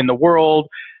in the world.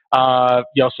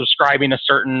 subscribing to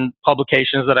certain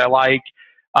publications that I like,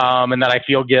 and that I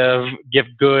feel give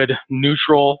good,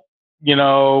 neutral,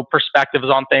 perspectives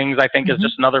on things, I think is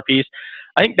just another piece.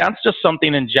 I think that's just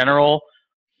something in general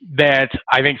that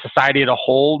I think society as a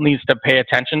whole needs to pay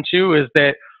attention to, is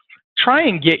that try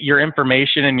and get your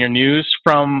information and your news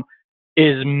from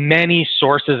as many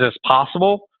sources as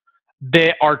possible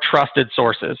that are trusted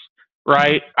sources,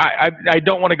 right? I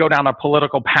don't want to go down a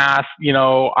political path.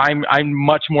 I'm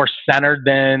much more centered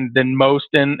than most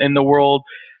in the world.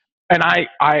 And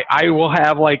I will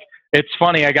have, like, it's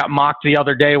funny, I got mocked the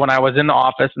other day when I was in the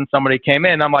office and somebody came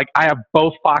in. I'm like, I have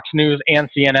both Fox News and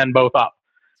CNN both up,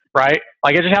 right?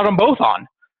 Like, I just have them both on,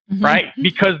 right?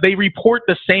 Because they report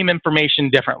the same information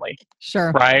differently.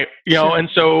 Sure. Right. And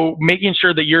so making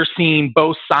sure that you're seeing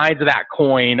both sides of that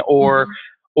coin,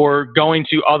 or going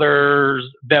to others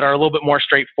that are a little bit more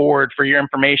straightforward for your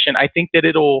information, I think that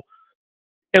it'll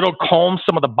calm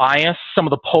some of the bias, some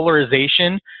of the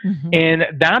polarization. And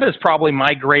that is probably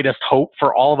my greatest hope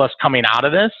for all of us coming out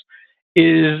of this,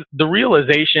 is the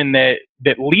realization that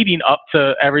leading up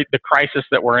to the crisis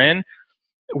that we're in,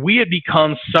 we had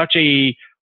become such a,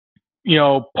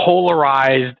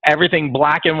 polarized, everything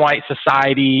black and white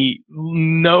society,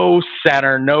 no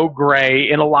center, no gray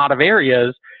in a lot of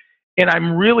areas. And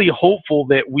I'm really hopeful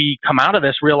that we come out of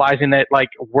this realizing that, like,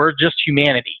 we're just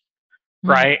humanity.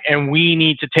 Right. And we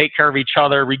need to take care of each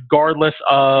other regardless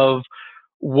of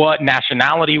what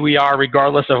nationality we are,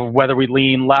 regardless of whether we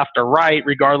lean left or right,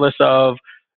 regardless of,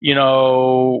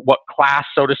 what class,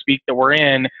 so to speak, that we're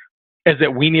in, is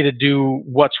that we need to do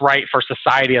what's right for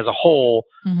society as a whole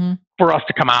for us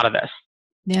to come out of this.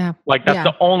 Yeah. Like, that's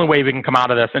the only way we can come out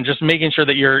of this, and just making sure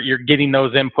that you're getting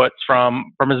those inputs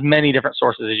from as many different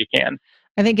sources as you can.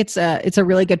 I think it's a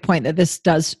really good point that this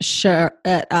does show,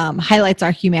 highlights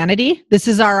our humanity. This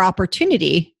is our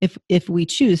opportunity if we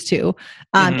choose to.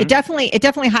 It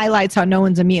definitely highlights how no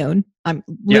one's immune.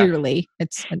 Literally,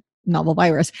 it's a novel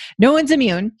virus. No one's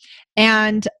immune,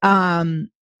 and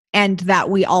that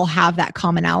we all have that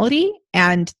commonality.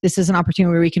 And this is an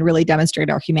opportunity where we can really demonstrate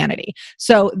our humanity.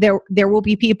 So there will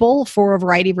be people, for a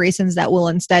variety of reasons, that will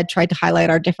instead try to highlight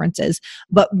our differences.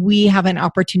 But we have an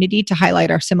opportunity to highlight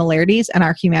our similarities and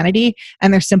our humanity.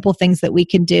 And there's simple things that we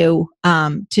can do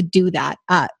to do that.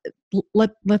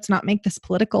 Let's not make this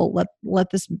political.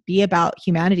 Let this be about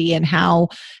humanity and how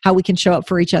we can show up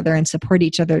for each other and support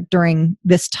each other during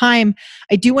this time.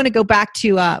 I do want to go back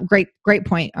to great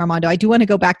point, Armando. I do want to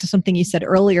go back to something you said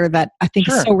earlier that I think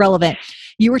is so relevant.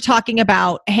 You were talking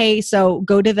about, hey, so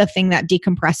go to the thing that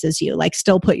decompresses you, like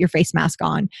still put your face mask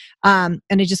on. And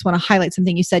I just want to highlight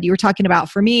something you said. You were talking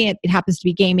about, for me, it happens to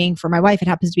be gaming. For my wife, it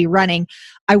happens to be running.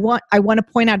 I want to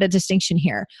point out a distinction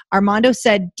here. Armando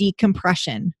said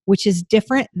decompression, which is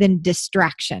different than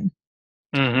distraction.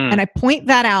 And I point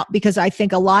that out because I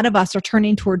think a lot of us are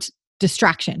turning towards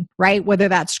distraction, right? Whether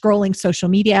that's scrolling social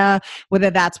media, whether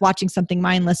that's watching something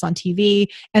mindless on TV.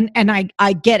 And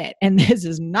I get it. And this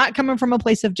is not coming from a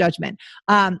place of judgment.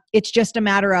 It's just a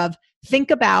matter of, think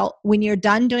about when you're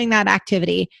done doing that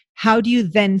activity, how do you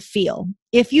then feel?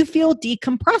 If you feel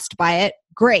decompressed by it,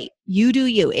 great. You do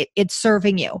you. It's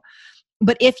serving you.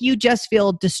 But if you just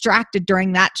feel distracted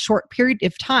during that short period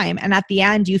of time, and at the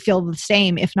end you feel the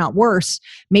same, if not worse,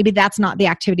 maybe that's not the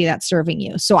activity that's serving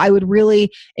you. So I would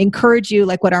really encourage you,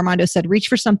 like what Armando said, reach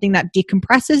for something that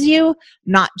decompresses you,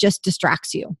 not just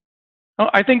distracts you.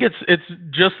 Well, I think it's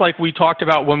just like we talked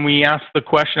about when we asked the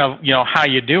question of, how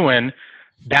you doing?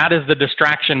 That is the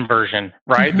distraction version,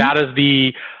 right? That is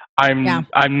the I'm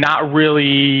not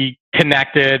really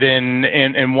connected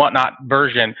and whatnot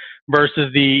version,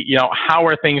 versus the, how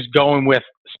are things going with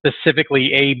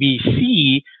specifically A, B,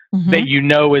 C that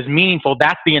is meaningful.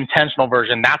 That's the intentional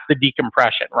version. That's the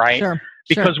decompression, right?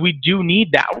 Because we do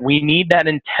need that. We need that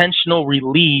intentional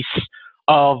release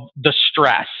of the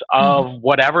stress of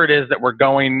whatever it is that we're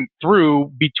going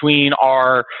through between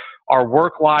our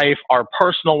work life, our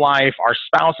personal life, our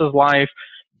spouse's life.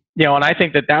 And I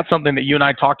think that that's something that you and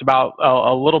I talked about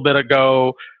a little bit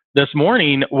ago this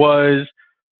morning, was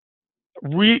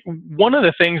one of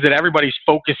the things that everybody's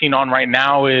focusing on right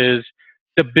now is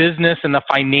the business and the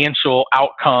financial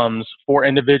outcomes for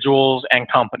individuals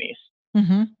and companies.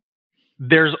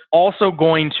 There's also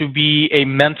going to be a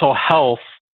mental health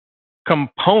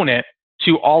component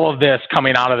to all of this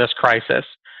coming out of this crisis.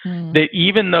 That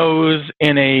even those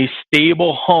in a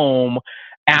stable home,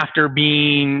 after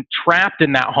being trapped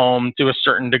in that home to a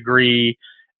certain degree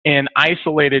and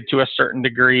isolated to a certain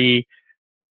degree,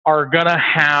 are going to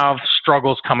have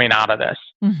struggles coming out of this.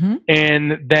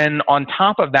 And then on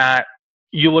top of that,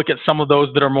 you look at some of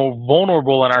those that are more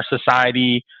vulnerable in our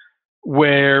society,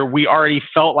 where we already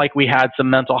felt like we had some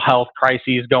mental health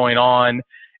crises going on,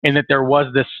 and that there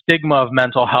was this stigma of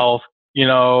mental health,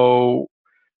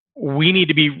 we need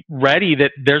to be ready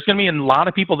that there's going to be a lot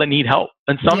of people that need help.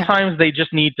 And sometimes they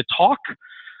just need to talk.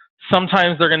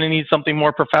 Sometimes they're going to need something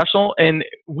more professional. And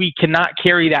we cannot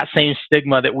carry that same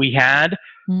stigma that we had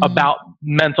about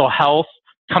mental health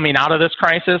coming out of this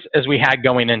crisis as we had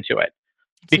going into it.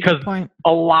 That's because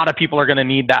a lot of people are going to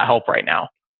need that help right now.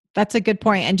 That's a good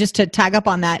point. And just to tag up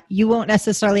on that, you won't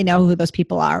necessarily know who those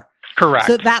people are. Correct.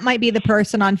 So that might be the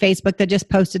person on Facebook that just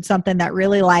posted something that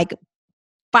really like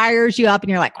fires you up and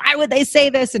you're like, why would they say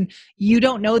this? And you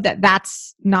don't know that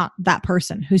that's not that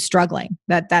person who's struggling,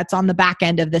 that's on the back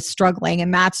end of this struggling.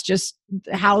 And that's just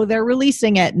how they're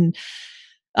releasing it. And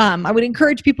I would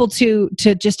encourage people to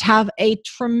just have a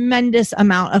tremendous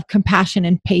amount of compassion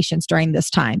and patience during this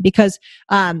time, because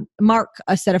Mark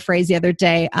said a phrase the other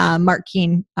day, Mark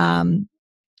Keen,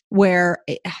 where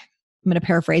I'm going to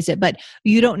paraphrase it, but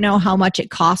you don't know how much it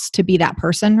costs to be that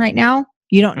person right now.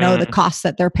 You don't know the costs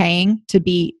that they're paying to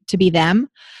be them.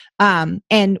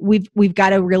 And we've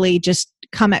got to really just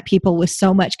come at people with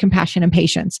so much compassion and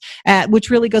patience, which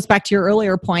really goes back to your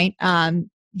earlier point,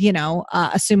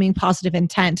 assuming positive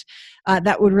intent,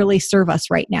 that would really serve us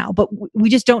right now. But we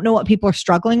just don't know what people are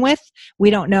struggling with. We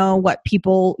don't know what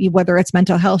people, whether it's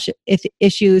mental health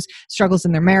issues, struggles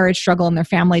in their marriage, struggle in their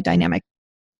family dynamic.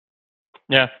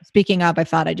 Yeah. Speaking of, I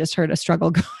thought I just heard a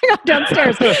struggle going on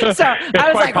downstairs. So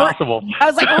I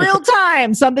was like, real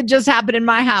time, something just happened in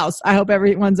my house. I hope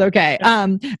everyone's okay.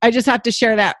 I just have to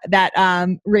share that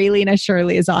Raylina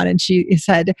Shirley is on, and she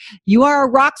said, "You are a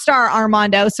rock star,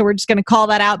 Armando." So we're just going to call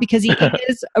that out because he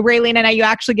is Raylina. Now you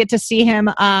actually get to see him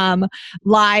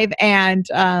live and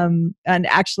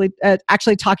actually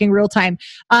talking real time.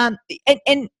 And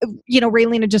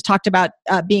Raylina just talked about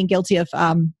being guilty of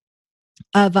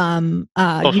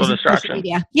social distraction.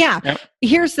 Media. Yeah. Yep.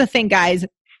 Here's the thing, guys.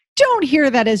 Don't hear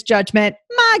that as judgment.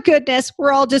 My goodness,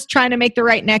 we're all just trying to make the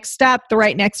right next step, the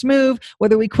right next move,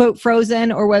 whether we quote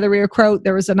Frozen or whether we quote,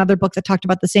 there was another book that talked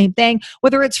about the same thing,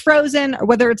 whether it's Frozen or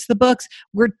whether it's the books,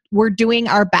 we're doing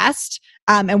our best.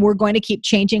 And we're going to keep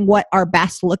changing what our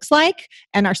best looks like,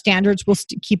 and our standards will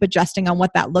keep adjusting on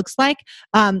what that looks like.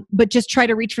 But just try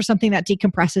to reach for something that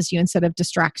decompresses you instead of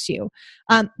distracts you.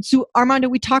 So Armando,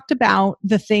 we talked about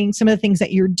some of the things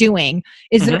that you're doing.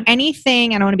 Is there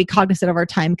anything, and I want to be cognizant of our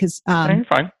time because,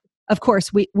 fine. Of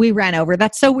course, we ran over.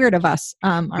 That's so weird of us.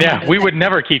 Armando, we would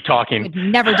never keep talking. We'd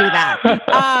never do that.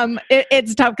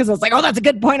 It's tough because I was like, oh, that's a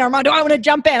good point, Armando. I want to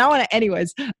jump in.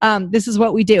 Anyways, this is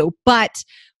what we do. But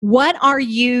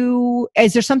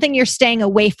is there something you're staying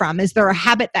away from? Is there a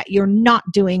habit that you're not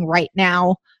doing right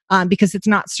now because it's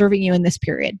not serving you in this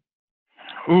period?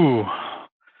 Ooh,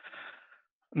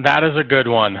 that is a good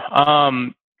one.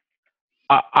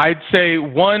 I'd say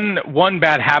one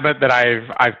bad habit that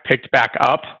I've picked back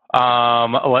up,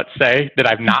 let's say, that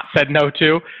I've not said no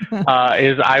to,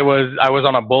 is I was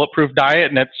on a bulletproof diet,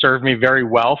 and it served me very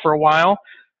well for a while.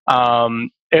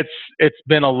 It's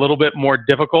been a little bit more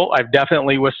difficult. I've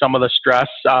definitely, with some of the stress,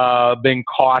 been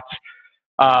caught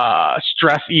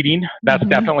stress eating. That's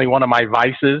definitely one of my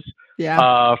vices,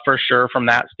 for sure, from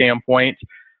that standpoint.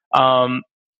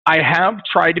 I have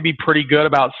tried to be pretty good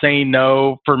about saying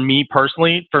no, for me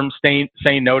personally, from saying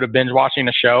no to binge watching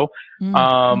a show.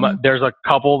 There's a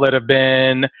couple that have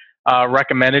been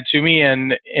recommended to me,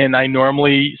 and I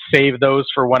normally save those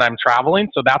for when I'm traveling.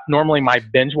 So that's normally my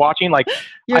binge watching. Like,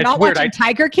 you're not watching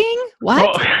Tiger King?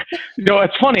 What? Well, no,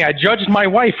 it's funny. I judged my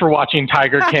wife for watching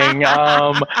Tiger King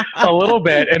a little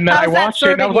bit, and then I watched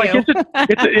it, and I was like,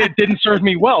 it didn't serve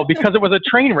me well because it was a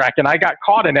train wreck, and I got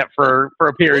caught in it for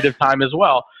a period of time as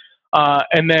well.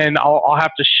 And then I'll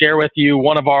have to share with you,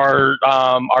 one of our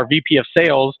VP of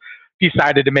sales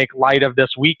decided to make light of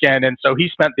this weekend, and so he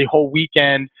spent the whole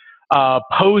weekend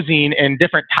posing in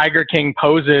different Tiger King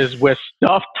poses with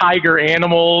stuffed tiger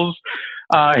animals,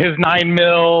 his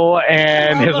 9mm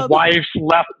and his wife's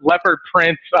leopard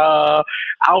print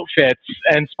outfits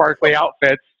and sparkly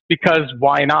outfits, because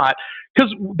why not?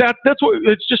 Because that's what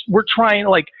it's just, we're trying,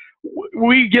 like,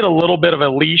 we get a little bit of a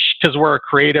leash because we're a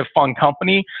creative, fun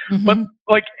company, but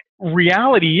like,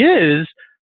 reality is,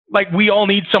 like, we all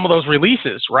need some of those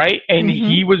releases, right? And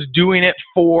he was doing it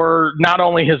for not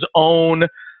only his own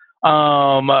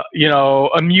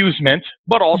amusement,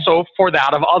 but also for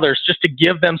that of others, just to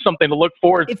give them something to look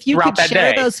forward to throughout that day. If you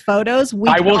could share those photos,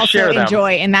 we can also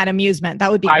enjoy in that amusement.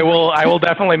 That would be I will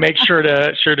definitely make sure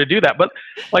to do that. But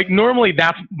like, normally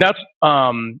that's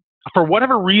for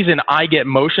whatever reason, I get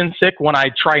motion sick when I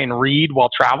try and read while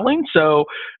traveling. So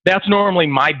that's normally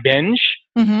my binge.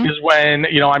 Mhm. is when,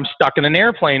 I'm stuck in an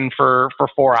airplane for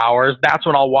 4 hours. That's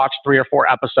when I'll watch 3 or 4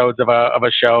 episodes of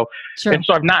a show. Sure. And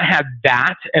so I've not had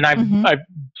that. And Mhm. I've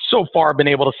so far been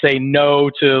able to say no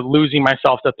to losing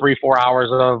myself to 3-4 hours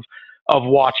of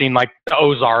watching like the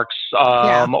Ozarks,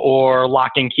 or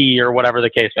Lock and Key or whatever the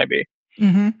case may be.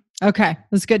 Mm-hmm. Okay.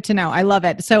 That's good to know. I love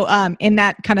it. So, in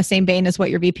that kind of same vein as what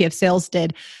your VP of sales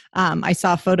did, I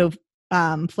saw a photo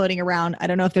floating around. I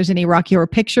don't know if there's any Rocky Horror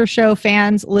Picture Show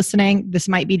fans listening. This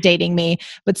might be dating me,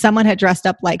 but someone had dressed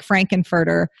up like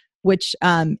Frankenfurter, which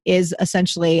is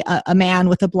essentially a man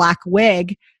with a black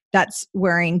wig that's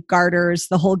wearing garters,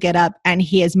 the whole get up, and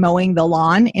he is mowing the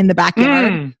lawn in the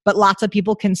backyard. But lots of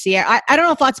people can see it. I don't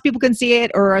know if lots of people can see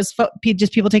it or as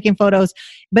just people taking photos,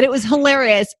 but it was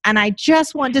hilarious. And I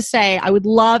just want to say, I would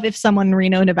love if someone in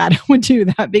Reno, Nevada would do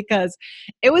that, because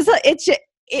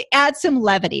it adds some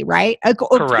levity, right? Of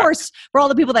course, for all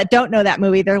the people that don't know that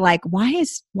movie, they're like, why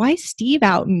is Steve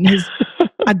out in his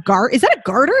is that a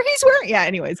garter he's wearing? Yeah,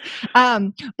 anyways.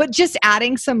 But just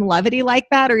adding some levity like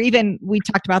that, or even we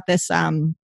talked about this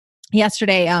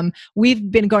yesterday. We've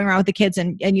been going around with the kids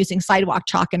and using sidewalk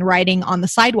chalk and writing on the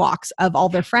sidewalks of all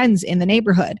their friends in the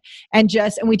neighborhood. And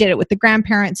we did it with the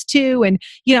grandparents too. And,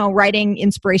 writing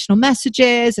inspirational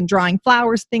messages and drawing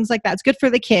flowers, things like that. It's good for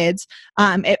the kids.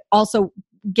 It also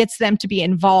gets them to be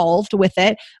involved with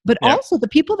it, but also the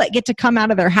people that get to come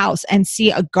out of their house and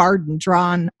see a garden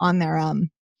drawn on their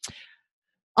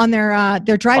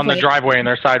driveway. On the driveway and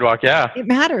their sidewalk, yeah. It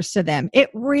matters to them.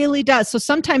 It really does. So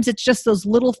sometimes it's just those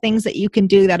little things that you can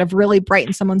do that have really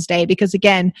brightened someone's day, because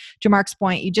again, to Mark's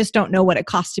point, you just don't know what it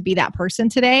costs to be that person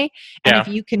today. And if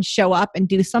you can show up and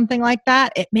do something like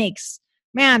that, it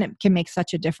can make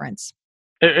such a difference.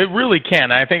 It really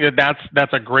can. I think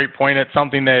that's a great point. It's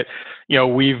something that,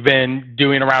 we've been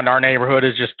doing around our neighborhood,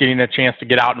 is just getting a chance to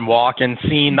get out and walk and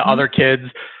seeing the other kids,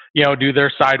 do their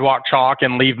sidewalk chalk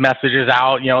and leave messages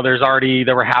out.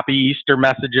 There were happy Easter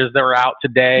messages that were out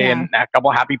today, and a couple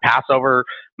happy Passover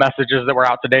messages that were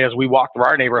out today as we walked through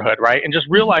our neighborhood, right? And just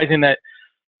realizing that,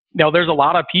 there's a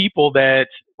lot of people that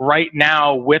right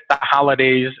now, with the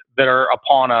holidays that are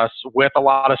upon us, with a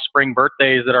lot of spring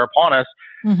birthdays that are upon us,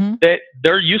 that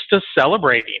they're used to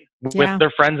celebrating with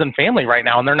their friends and family right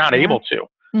now, and they're not able to.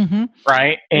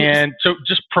 Right. And so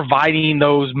just providing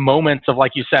those moments of,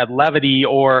 like you said, levity.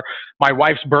 Or my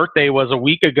wife's birthday was a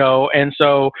week ago. And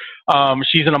so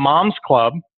she's in a mom's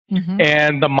club.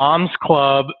 And the mom's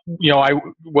club, I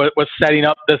was setting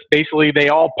up this, basically they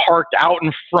all parked out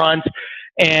in front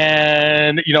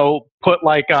and, put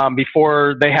like,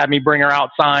 before they had me bring her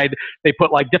outside, they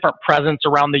put like different presents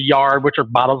around the yard, which are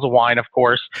bottles of wine, of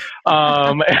course.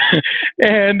 And,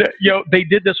 they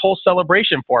did this whole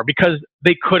celebration for her because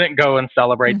they couldn't go and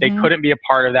celebrate. They couldn't be a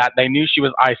part of that. They knew she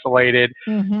was isolated.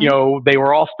 They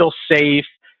were all still safe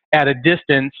at a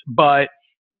distance, but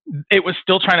it was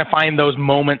still trying to find those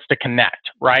moments to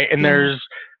connect. Right. And there's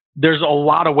a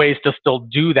lot of ways to still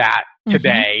do that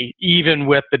today, even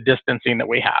with the distancing that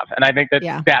we have. And I think that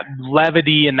that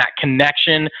levity and that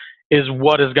connection is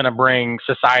what is going to bring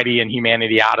society and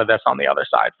humanity out of this on the other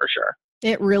side, for sure.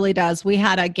 It really does. We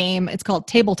had a game, it's called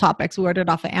Table Topics. We ordered it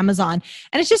off of Amazon,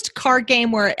 and it's just a card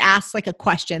game where it asks like a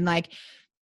question, like,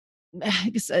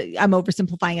 I'm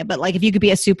oversimplifying it, but like, if you could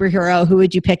be a superhero, who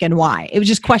would you pick and why? It was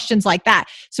just questions like that.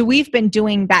 So we've been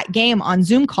doing that game on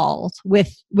Zoom calls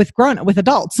with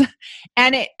adults,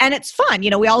 and it's fun.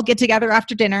 We all get together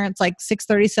after dinner. It's like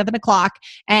 6:30, 7 o'clock,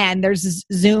 and there's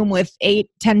Zoom with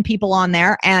 8-10 people on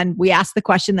there, and we ask the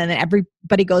question, and then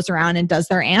everybody goes around and does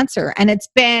their answer. And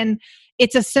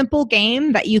it's a simple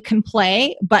game that you can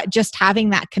play, but just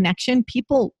having that connection,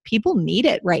 people need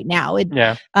it right now.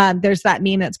 There's that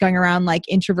meme that's going around, like,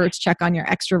 introverts check on your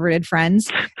extroverted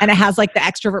friends, and it has like the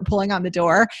extrovert pulling on the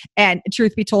door. And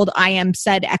truth be told, I am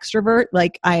said extrovert.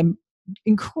 Like, I'm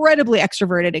incredibly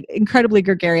extroverted, incredibly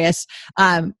gregarious,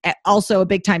 also a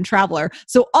big time traveler.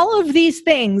 So all of these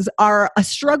things are a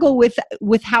struggle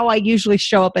with how I usually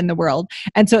show up in the world.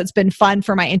 And so it's been fun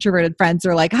for my introverted friends.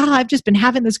 They're like, I've just been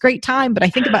having this great time, but I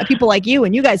think about people like you,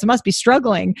 and you guys must be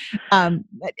struggling.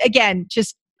 Again,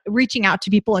 just reaching out to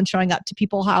people and showing up to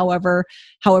people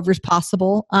however's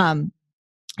possible.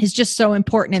 Is just so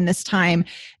important in this time.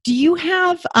 Do you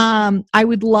have, I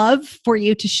would love for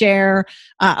you to share,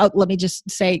 let me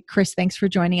just say, Chris, thanks for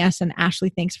joining us, and Ashley,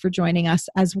 thanks for joining us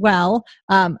as well.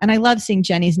 And I love seeing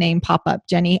Jenny's name pop up.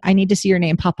 Jenny, I need to see your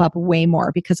name pop up way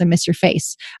more because I miss your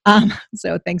face.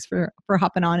 So thanks for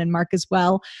hopping on, and Mark as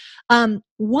well.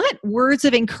 What words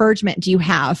of encouragement do you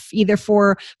have, either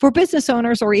for business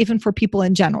owners or even for people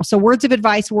in general? So words of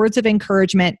advice, words of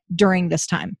encouragement during this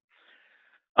time.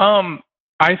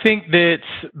 I think that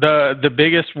the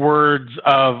biggest words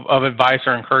of advice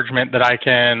or encouragement that I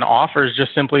can offer is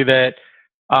just simply that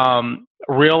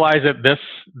realize that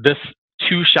this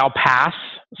too shall pass,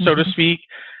 so to speak.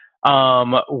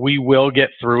 We will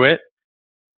get through it.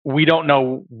 We don't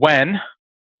know when,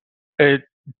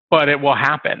 but it will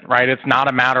happen, right? It's not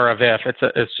a matter of if,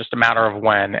 it's just a matter of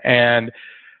when. And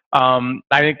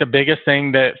I think the biggest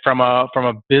thing that from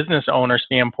a business owner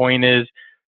standpoint is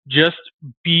just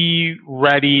be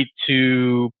ready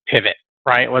to pivot,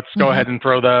 right? Let's go ahead and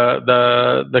throw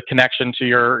the connection to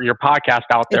your podcast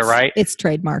out there, right? It's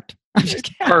trademarked. I'm just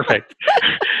kidding. Perfect.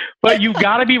 But you've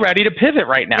got to be ready to pivot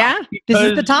right now. Yeah, this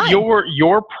is the time.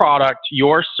 Your product,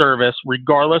 your service,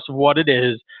 regardless of what it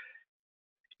is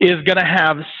going to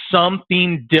have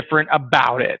something different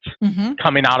about it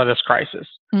coming out of this crisis.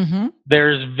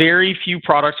 There's very few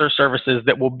products or services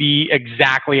that will be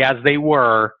exactly as they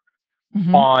were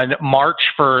on March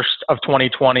 1st of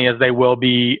 2020 as they will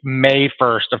be May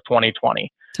 1st of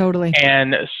 2020. Totally.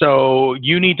 And so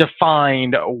you need to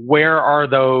find where are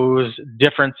those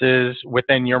differences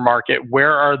within your market?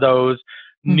 Where are those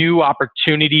new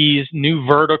opportunities, new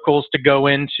verticals to go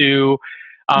into?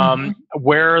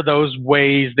 Where are those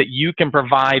ways that you can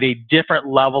provide a different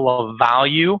level of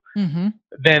value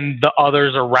than the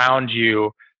others around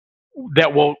you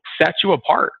that will set you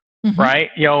apart, right?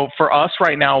 You know, for us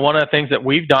right now, one of the things that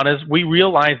we've done is we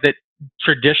realize that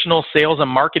traditional sales and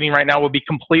marketing right now will be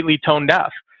completely tone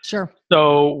deaf. Sure.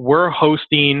 So we're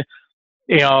hosting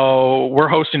a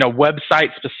website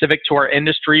specific to our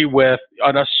industry with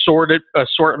an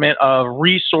assortment of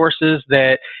resources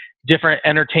that different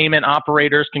entertainment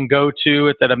operators can go to.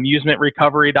 It's at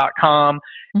amusementrecovery.com,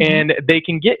 and they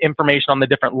can get information on the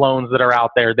different loans that are out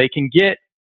there. They can get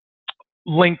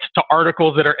linked to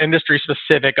articles that are industry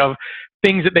specific of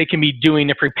things that they can be doing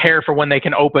to prepare for when they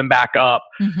can open back up,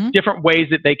 different ways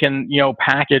that they can,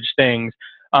 package things.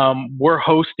 We're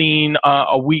hosting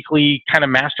a weekly kind of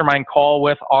mastermind call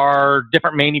with our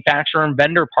different manufacturer and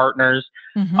vendor partners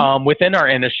within our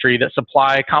industry that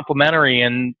supply complementary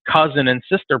and cousin and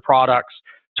sister products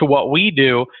to what we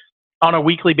do on a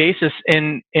weekly basis,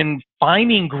 in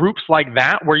finding groups like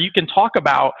that where you can talk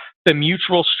about the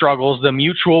mutual struggles, the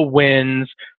mutual wins,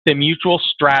 the mutual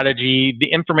strategy,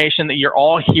 the information that you're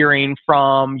all hearing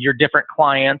from your different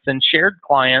clients and shared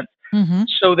clients,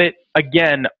 so that,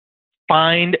 again,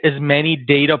 find as many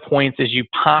data points as you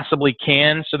possibly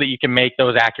can so that you can make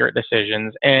those accurate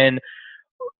decisions, and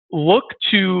look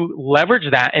to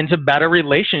leverage that into better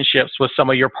relationships with some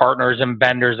of your partners and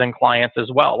vendors and clients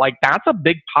as well. Like, that's a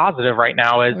big positive right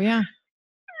now is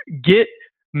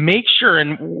make sure,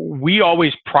 and we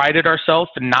always prided ourselves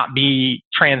to not be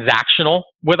transactional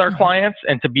with our clients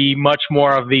and to be much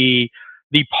more of the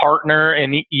partner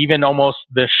and even almost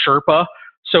the Sherpa,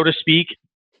 so to speak,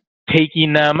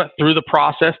 taking them through the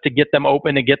process to get them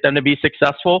open, to get them to be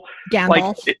successful.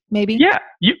 Gandalf, maybe. Yeah,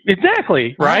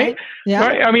 exactly. Right. Yeah.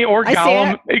 Right? I mean, or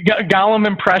Gollum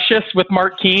and Precious with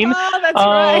Mark Keane. Oh, that's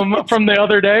right. From the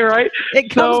other day, right?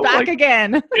 It comes back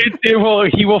again. He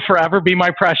will forever be my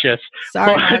precious.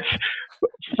 Sorry. But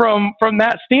from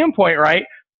that standpoint, right?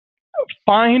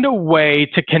 Find a way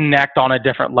to connect on a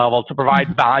different level, to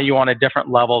provide value on a different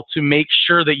level, to make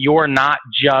sure that you're not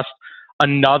just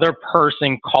another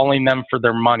person calling them for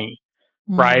their money,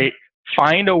 right?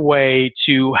 Find a way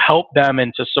to help them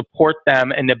and to support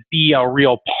them and to be a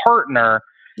real partner.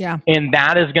 Yeah. And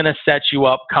that is going to set you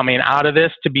up coming out of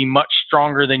this to be much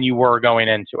stronger than you were going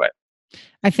into it.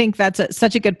 I think that's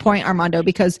such a good point, Armando,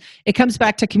 because it comes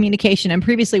back to communication. And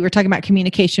previously we were talking about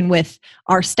communication with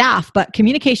our staff, but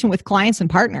communication with clients and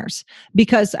partners.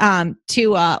 Because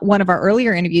to one of our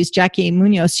earlier interviews, Jackie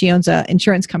Munoz, she owns an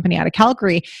insurance company out of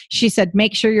Calgary. She said,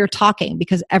 make sure you're talking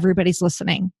because everybody's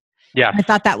listening. Yeah. I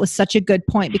thought that was such a good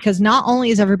point, because not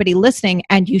only is everybody listening,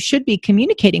 and you should be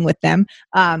communicating with them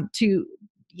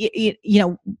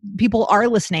people are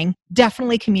listening,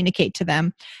 definitely communicate to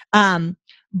them.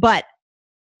 But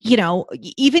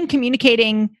even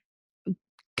communicating,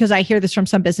 because I hear this from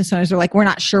some business owners, they're like, we're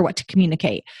not sure what to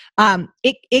communicate.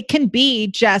 It can be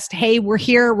just, hey, we're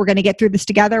here, we're going to get through this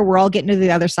together, we're all getting to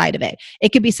the other side of it. It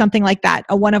could be something like that.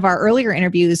 One of our earlier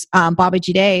interviews, Bobby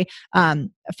Jide,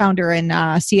 founder and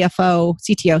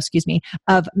CTO,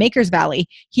 of Makers Valley,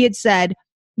 he had said,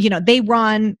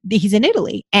 he's in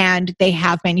Italy and they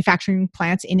have manufacturing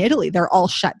plants in Italy. They're all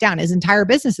shut down. His entire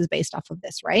business is based off of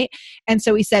this, right? And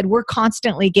so he said, we're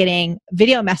constantly getting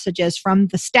video messages from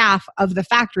the staff of the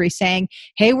factory saying,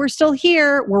 hey, we're still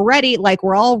here. We're ready. Like,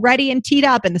 we're all ready and teed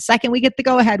up. And the second we get the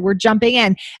go ahead, we're jumping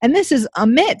in. And this is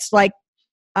amidst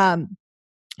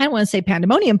I don't want to say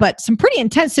pandemonium, but some pretty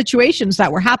intense situations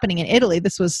that were happening in Italy.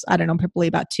 This was, I don't know, probably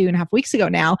about 2.5 weeks ago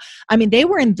now. I mean, they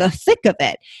were in the thick of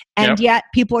it. And yet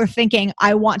people are thinking,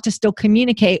 I want to still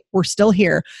communicate. We're still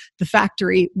here. The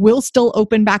factory will still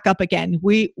open back up again.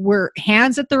 We're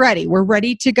hands at the ready. We're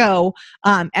ready to go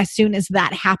as soon as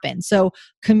that happens. So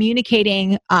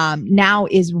communicating now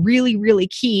is really, really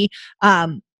key.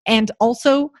 And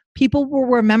also, people will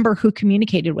remember who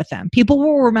communicated with them. People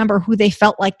will remember who they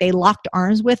felt like they locked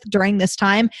arms with during this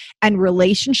time, and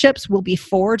relationships will be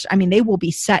forged. I mean, they will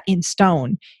be set in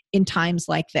stone in times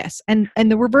like this. And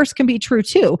the reverse can be true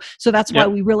too. So that's why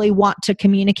we really want to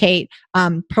communicate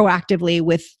proactively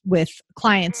with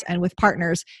clients and with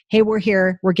partners. Hey, we're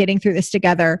here. We're getting through this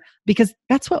together, because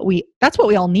that's what we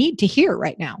all need to hear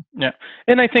right now. Yeah.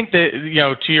 And I think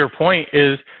that, to your point,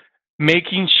 is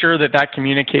making sure that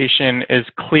communication is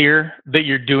clear, that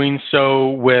you're doing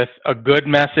so with a good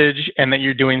message, and that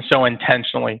you're doing so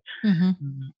intentionally. Mm-hmm.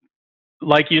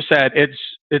 Like you said,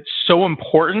 it's so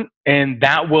important, and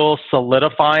that will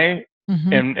solidify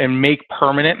and make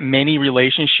permanent many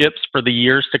relationships for the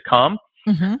years to come.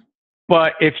 Mm-hmm.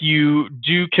 But if you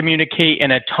do communicate in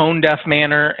a tone-deaf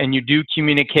manner, and you do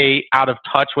communicate out of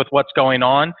touch with what's going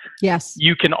on,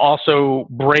 you can also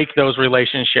break those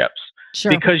relationships. Sure.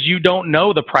 Because you don't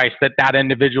know the price that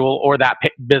individual or that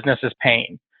business is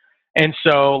paying. And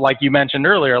so, like you mentioned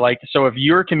earlier, so if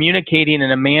you're communicating in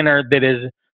a manner that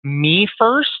is me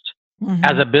first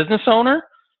as a business owner,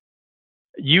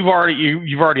 you've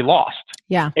already lost.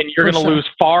 Yeah. And you're going to lose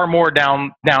far more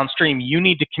downstream. You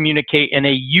need to communicate in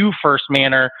a you first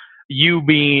manner, you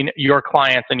being your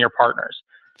clients and your partners.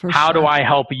 How do I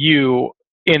help you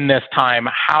in this time?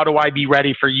 How do I be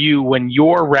ready for you when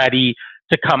you're ready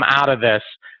to come out of this?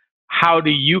 How do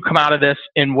you come out of this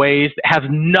in ways that has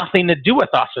nothing to do with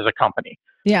us as a company?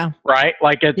 Yeah. Right.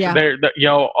 Like it's there, the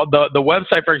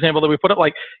website, for example, that we put up,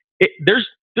 there's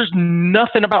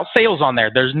nothing about sales on there.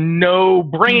 There's no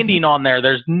branding on there.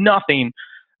 There's nothing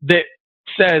that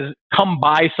says come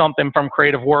buy something from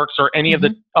Creative Works or any of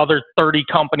the other 30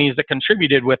 companies that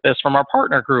contributed with this from our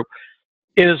partner group.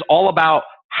 It is all about,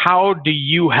 how do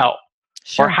you help?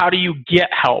 Sure. Or how do you get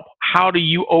help? How do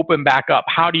you open back up?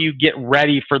 How do you get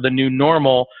ready for the new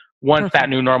normal once that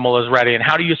new normal is ready? And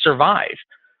how do you survive,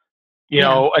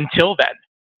 until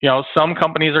then? Some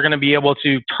companies are going to be able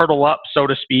to turtle up, so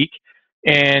to speak,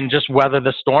 and just weather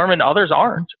the storm, and others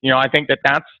aren't. I think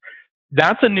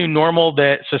that's a new normal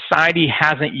that society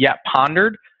hasn't yet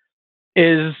pondered.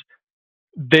 Is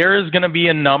there is going to be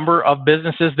a number of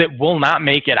businesses that will not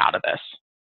make it out of this,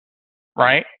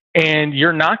 right? And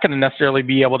you're not going to necessarily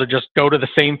be able to just go to the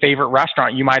same favorite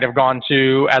restaurant you might have gone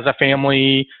to as a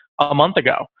family a month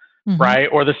ago, right?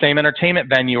 Or the same entertainment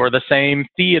venue or the same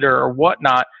theater or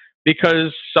whatnot,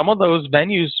 because some of those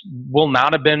venues will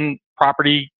not have been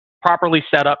properly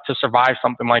set up to survive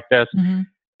something like this.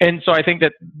 And so I think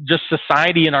that just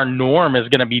society and our norm is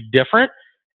going to be different,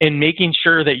 and making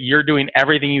sure that you're doing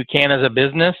everything you can as a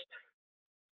business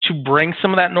to bring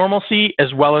some of that normalcy,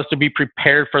 as well as to be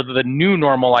prepared for the new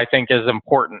normal, I think is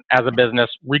important as a business,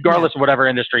 regardless of whatever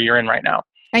industry you're in right now.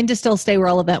 And to still stay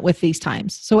relevant with these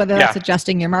times. So whether that's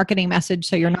adjusting your marketing message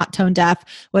so you're not tone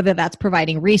deaf, whether that's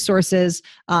providing resources,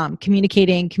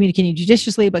 communicating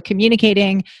judiciously, but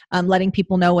communicating, letting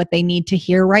people know what they need to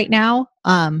hear right now,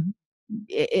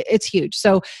 it's huge.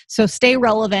 So stay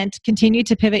relevant, continue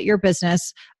to pivot your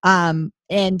business,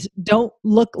 and don't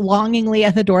look longingly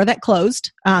at the door that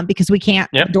closed, because we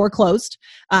can't. Door closed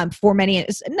for many,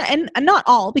 and not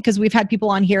all, because we've had people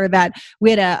on here that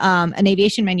we had an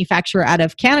aviation manufacturer out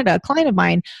of Canada, a client of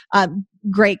mine,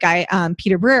 great guy,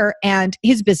 Peter Breer, and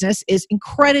his business is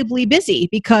incredibly busy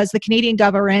because the Canadian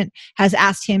government has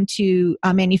asked him to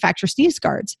manufacture sneeze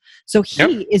guards. So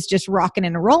he is just rocking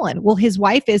and rolling. Well, his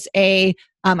wife is I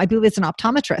believe it's an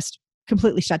optometrist,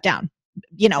 completely shut down.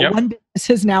 One business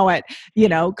is now at,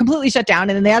 completely shut down,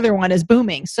 and then the other one is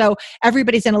booming. So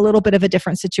everybody's in a little bit of a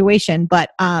different situation. But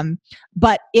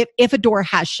if a door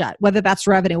has shut, whether that's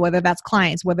revenue, whether that's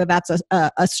clients, whether that's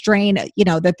a strain,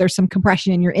 that there's some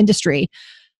compression in your industry,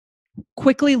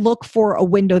 quickly look for a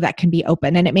window that can be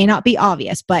open. And it may not be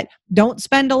obvious, but don't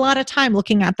spend a lot of time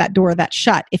looking at that door that's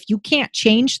shut. If you can't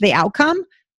change the outcome,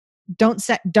 don't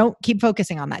keep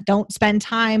focusing on that. Don't spend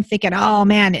time thinking, oh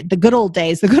man, the good old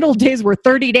days were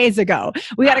 30 days ago.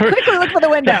 We got to quickly look for the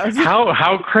windows.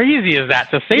 How crazy is that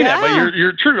to say that? But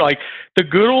you're true. Like the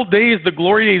good old days, the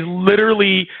glory days,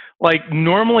 literally, like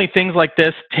normally things like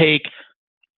this take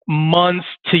months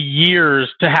to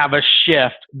years to have a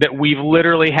shift that we've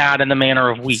literally had in the manner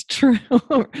of weeks. It's true.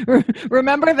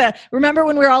 Remember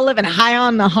when we were all living high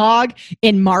on the hog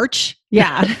in March?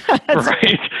 Yeah.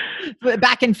 right?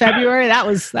 Back in February, that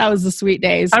was the sweet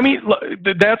days. I mean,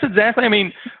 that's exactly. I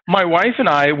mean, my wife and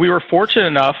I, we were fortunate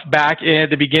enough back at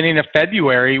the beginning of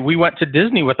February, we went to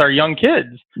Disney with our young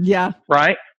kids. Yeah.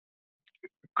 Right?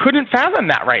 Couldn't fathom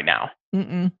that right now.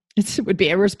 It would be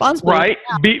irresponsible. Right?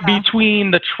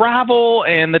 Between the travel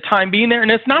and the time being there.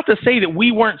 And it's not to say that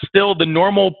we weren't still the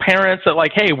normal parents that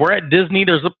like, hey, we're at Disney.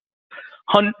 There's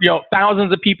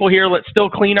thousands of people here. Let's still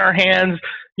clean our hands.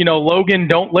 Logan,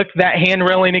 don't lick that hand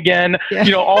railing again.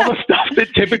 Yeah. All the stuff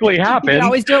that typically happens. You can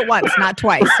always do it once, not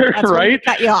twice. That's right?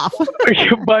 Cut you off.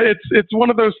 But it's one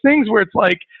of those things where it's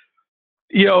like,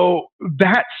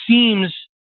 that seems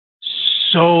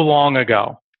so long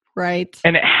ago. Right.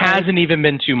 And it hasn't even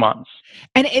been 2 months.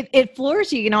 And it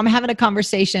floors you. I'm having a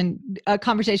conversation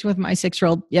with my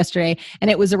 6-year-old yesterday,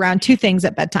 and it was around two things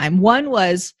at bedtime. One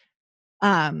was,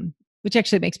 which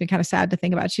actually makes me kind of sad to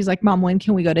think about. She's like, Mom, when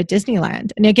can we go to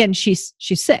Disneyland? And again, she's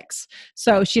 6,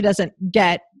 so she doesn't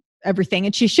get everything,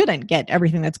 and she shouldn't get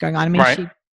everything that's going on. I mean, right.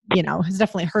 She, has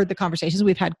definitely heard the conversations.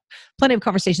 We've had plenty of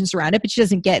conversations around it, but she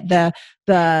doesn't get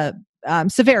the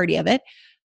severity of it.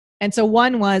 And so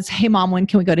one was, hey, Mom, when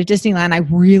can we go to Disneyland? I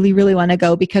really, really want to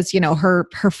go because,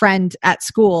 her friend at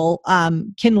school,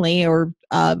 Kinley, or,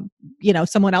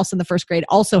 someone else in the first grade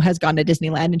also has gone to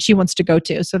Disneyland and she wants to go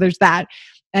too. So there's that.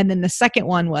 And then the second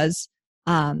one was,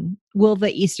 will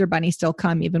the Easter Bunny still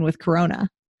come even with Corona?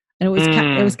 And it was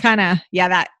kind of,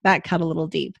 that cut a little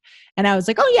deep. And I was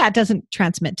like, oh yeah, it doesn't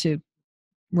transmit to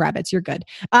rabbits. You're good.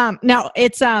 No,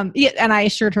 it's, and I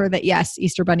assured her that yes,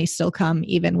 Easter bunnies still come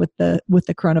even with the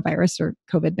coronavirus, or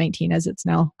COVID-19 as it's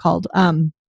now called.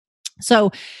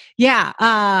 So yeah,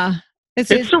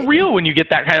 it's surreal when you get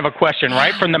that kind of a question,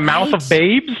 right? From the mouth of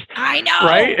babes. I know.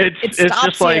 Right. It's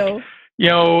just like,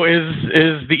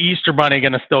 is the Easter bunny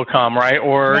going to still come? Right.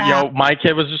 Or, my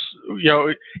kid was just,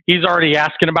 he's already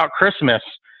asking about Christmas.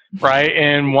 Right.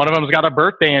 And one of them's got a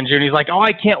birthday in June. He's like, oh,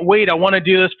 I can't wait. I want to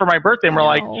do this for my birthday. And we're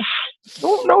like,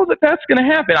 don't know that that's going to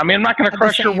happen. I mean, I'm not going to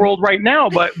crush your world right now,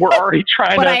 but we're already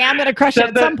trying but I am going to crush it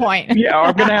at some point. Yeah.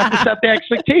 I'm going to have to set the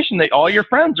expectation that all your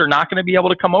friends are not going to be able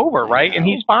to come over. Right. And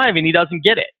he's 5 and he doesn't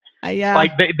get it. Yeah.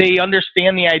 Like they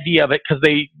understand the idea of it because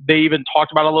they even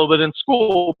talked about it a little bit in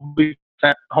school. We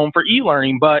sent home for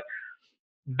e-learning, but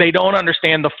they don't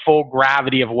understand the full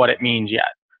gravity of what it means yet.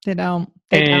 They don't.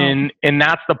 And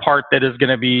that's the part that is going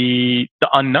to be the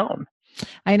unknown.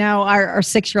 I know our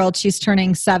 6-year-old, she's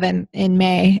turning 7 in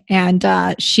May, and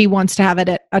she wants to have it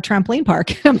at a trampoline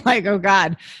park. I'm like, oh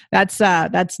God, that's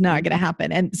not going to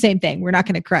happen. And same thing, we're not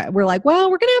going to cry. We're like, well,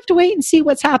 we're going to have to wait and see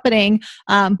what's happening.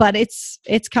 But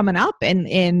it's coming up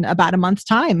in about a month's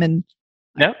time, and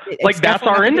yeah, like that's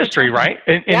our industry, right?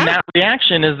 And that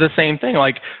reaction is the same thing.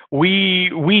 Like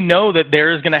we know that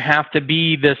there is going to have to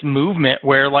be this movement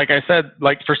where, like I said,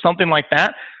 like for something like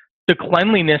that, the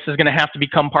cleanliness is going to have to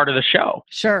become part of the show.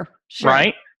 Sure.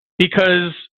 Right?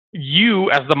 Because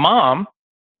you, as the mom,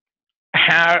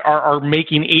 are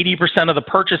making 80% of the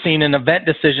purchasing and event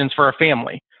decisions for a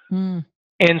family.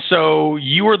 And so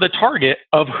you are the target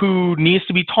of who needs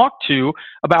to be talked to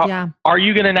about, are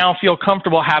you going to now feel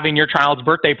comfortable having your child's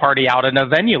birthday party out in a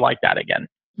venue like that again?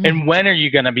 And when are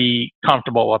you going to be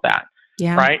comfortable with that?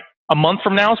 Yeah. Right? A month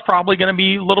from now is probably going to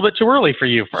be a little bit too early for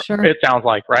you. It sounds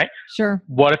like, right? Sure.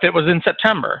 What if it was in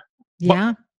September?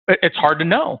 Yeah. But it's hard to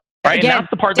know, right? Again, and that's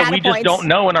the part that we just don't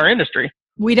know in our industry.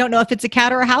 We don't know if it's a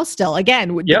cat or a house still.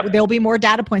 Again, there'll be more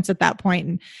data points at that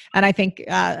point. And I think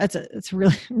it's a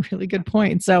really, really good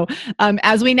point. So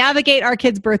as we navigate our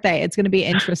kid's birthday, it's going to be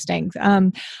interesting.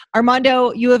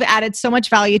 Armando, you have added so much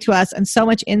value to us and so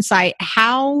much insight.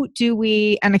 How do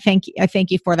we, and I thank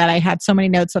you for that. I had so many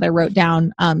notes that I wrote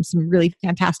down, some really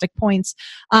fantastic points.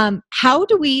 How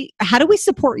do we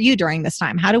support you during this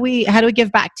time? How do we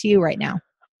give back to you right now?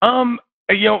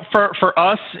 For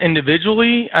us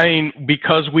individually, I mean,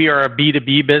 because we are a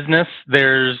B2B business,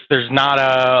 there's not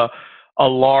a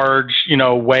large,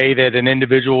 way that an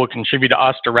individual will contribute to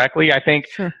us directly. I think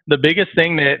the biggest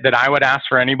thing that I would ask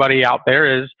for anybody out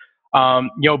there is,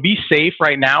 be safe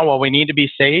right now while we need to be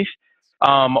safe.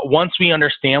 Once we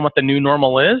understand what the new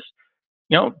normal is,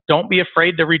 don't be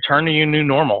afraid to return to your new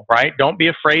normal, right? Don't be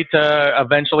afraid to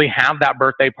eventually have that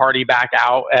birthday party back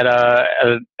out at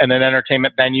an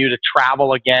entertainment venue, to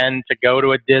travel again, to go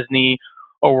to a Disney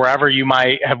or wherever you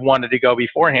might have wanted to go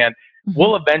beforehand.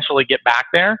 We'll eventually get back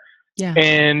there,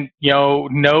 and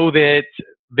know that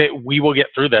we will get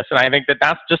through this. And I think that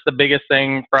that's just the biggest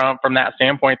thing from that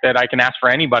standpoint that I can ask for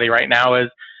anybody right now is,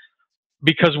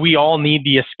 because we all need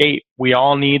the escape. We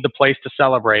all need the place to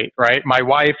celebrate, right? My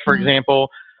wife, for example,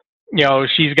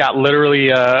 she's got literally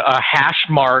a hash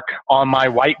mark on my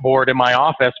whiteboard in my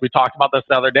office. We talked about this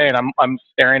the other day, and I'm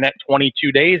staring at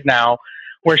 22 days now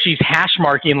where she's hash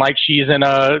marking like she's in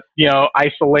a,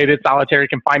 isolated solitary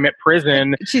confinement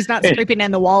prison. She's not scraping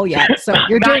in the wall yet, so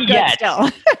you're doing good still.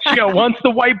 Once the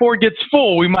whiteboard gets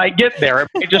full, we might get there. It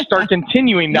might just start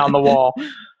continuing down the wall.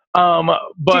 But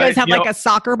do you guys have like a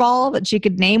soccer ball that she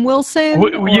could name Wilson?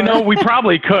 We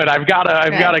probably could. I've got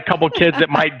a couple kids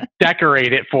that might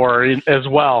decorate it for her as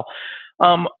well.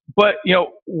 But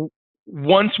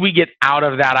once we get out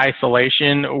of that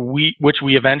isolation, which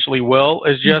we eventually will,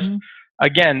 is just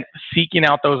again seeking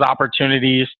out those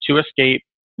opportunities to escape,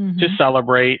 to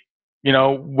celebrate.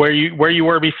 Where you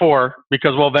were before,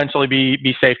 because we'll eventually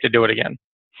be safe to do it again.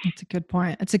 That's a good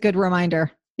point. It's a good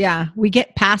reminder. Yeah, we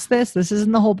get past this. This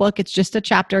isn't the whole book. It's just a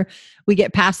chapter. We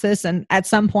get past this. And at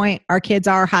some point, our kids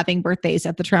are having birthdays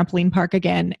at the trampoline park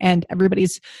again. And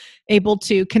everybody's able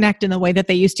to connect in the way that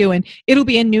they used to. And it'll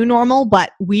be a new normal,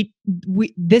 but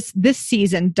this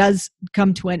season does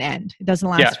come to an end. It doesn't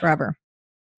last forever.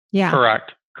 Yeah.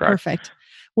 Correct. Perfect.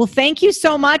 Well, thank you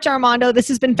so much, Armando. This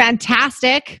has been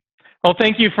fantastic. Well,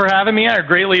 thank you for having me. I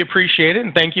greatly appreciate it.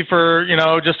 And thank you for,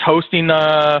 just hosting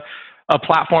a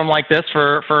platform like this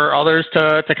for others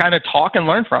to kind of talk and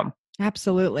learn from.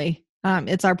 Absolutely.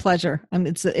 It's our pleasure.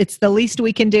 It's the least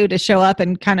we can do to show up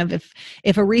and kind of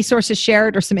if a resource is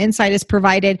shared or some insight is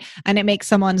provided and it makes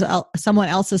someone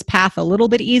else's path a little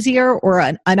bit easier or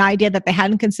an idea that they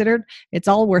hadn't considered, it's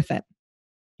all worth it.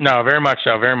 No, very much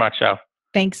so. Very much so.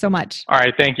 Thanks so much. All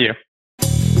right. Thank you.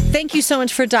 Thank you so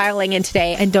much for dialing in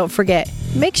today. And don't forget,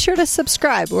 make sure to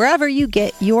subscribe wherever you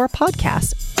get your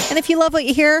podcast. And if you love what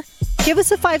you hear, give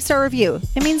us a 5-star review.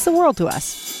 It means the world to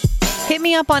us. Hit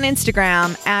me up on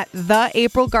Instagram at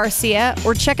 @theaprilgarcia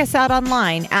or check us out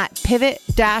online at pivot-me.com.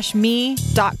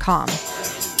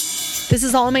 This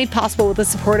is all made possible with the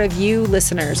support of you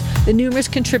listeners, the numerous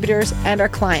contributors, and our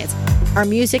clients. Our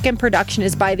music and production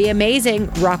is by the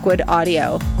amazing Rockwood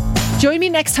Audio. Join me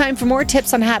next time for more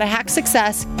tips on how to hack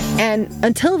success. And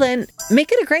until then,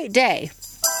 make it a great day.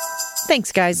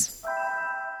 Thanks, guys.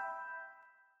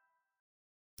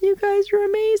 You guys are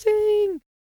amazing.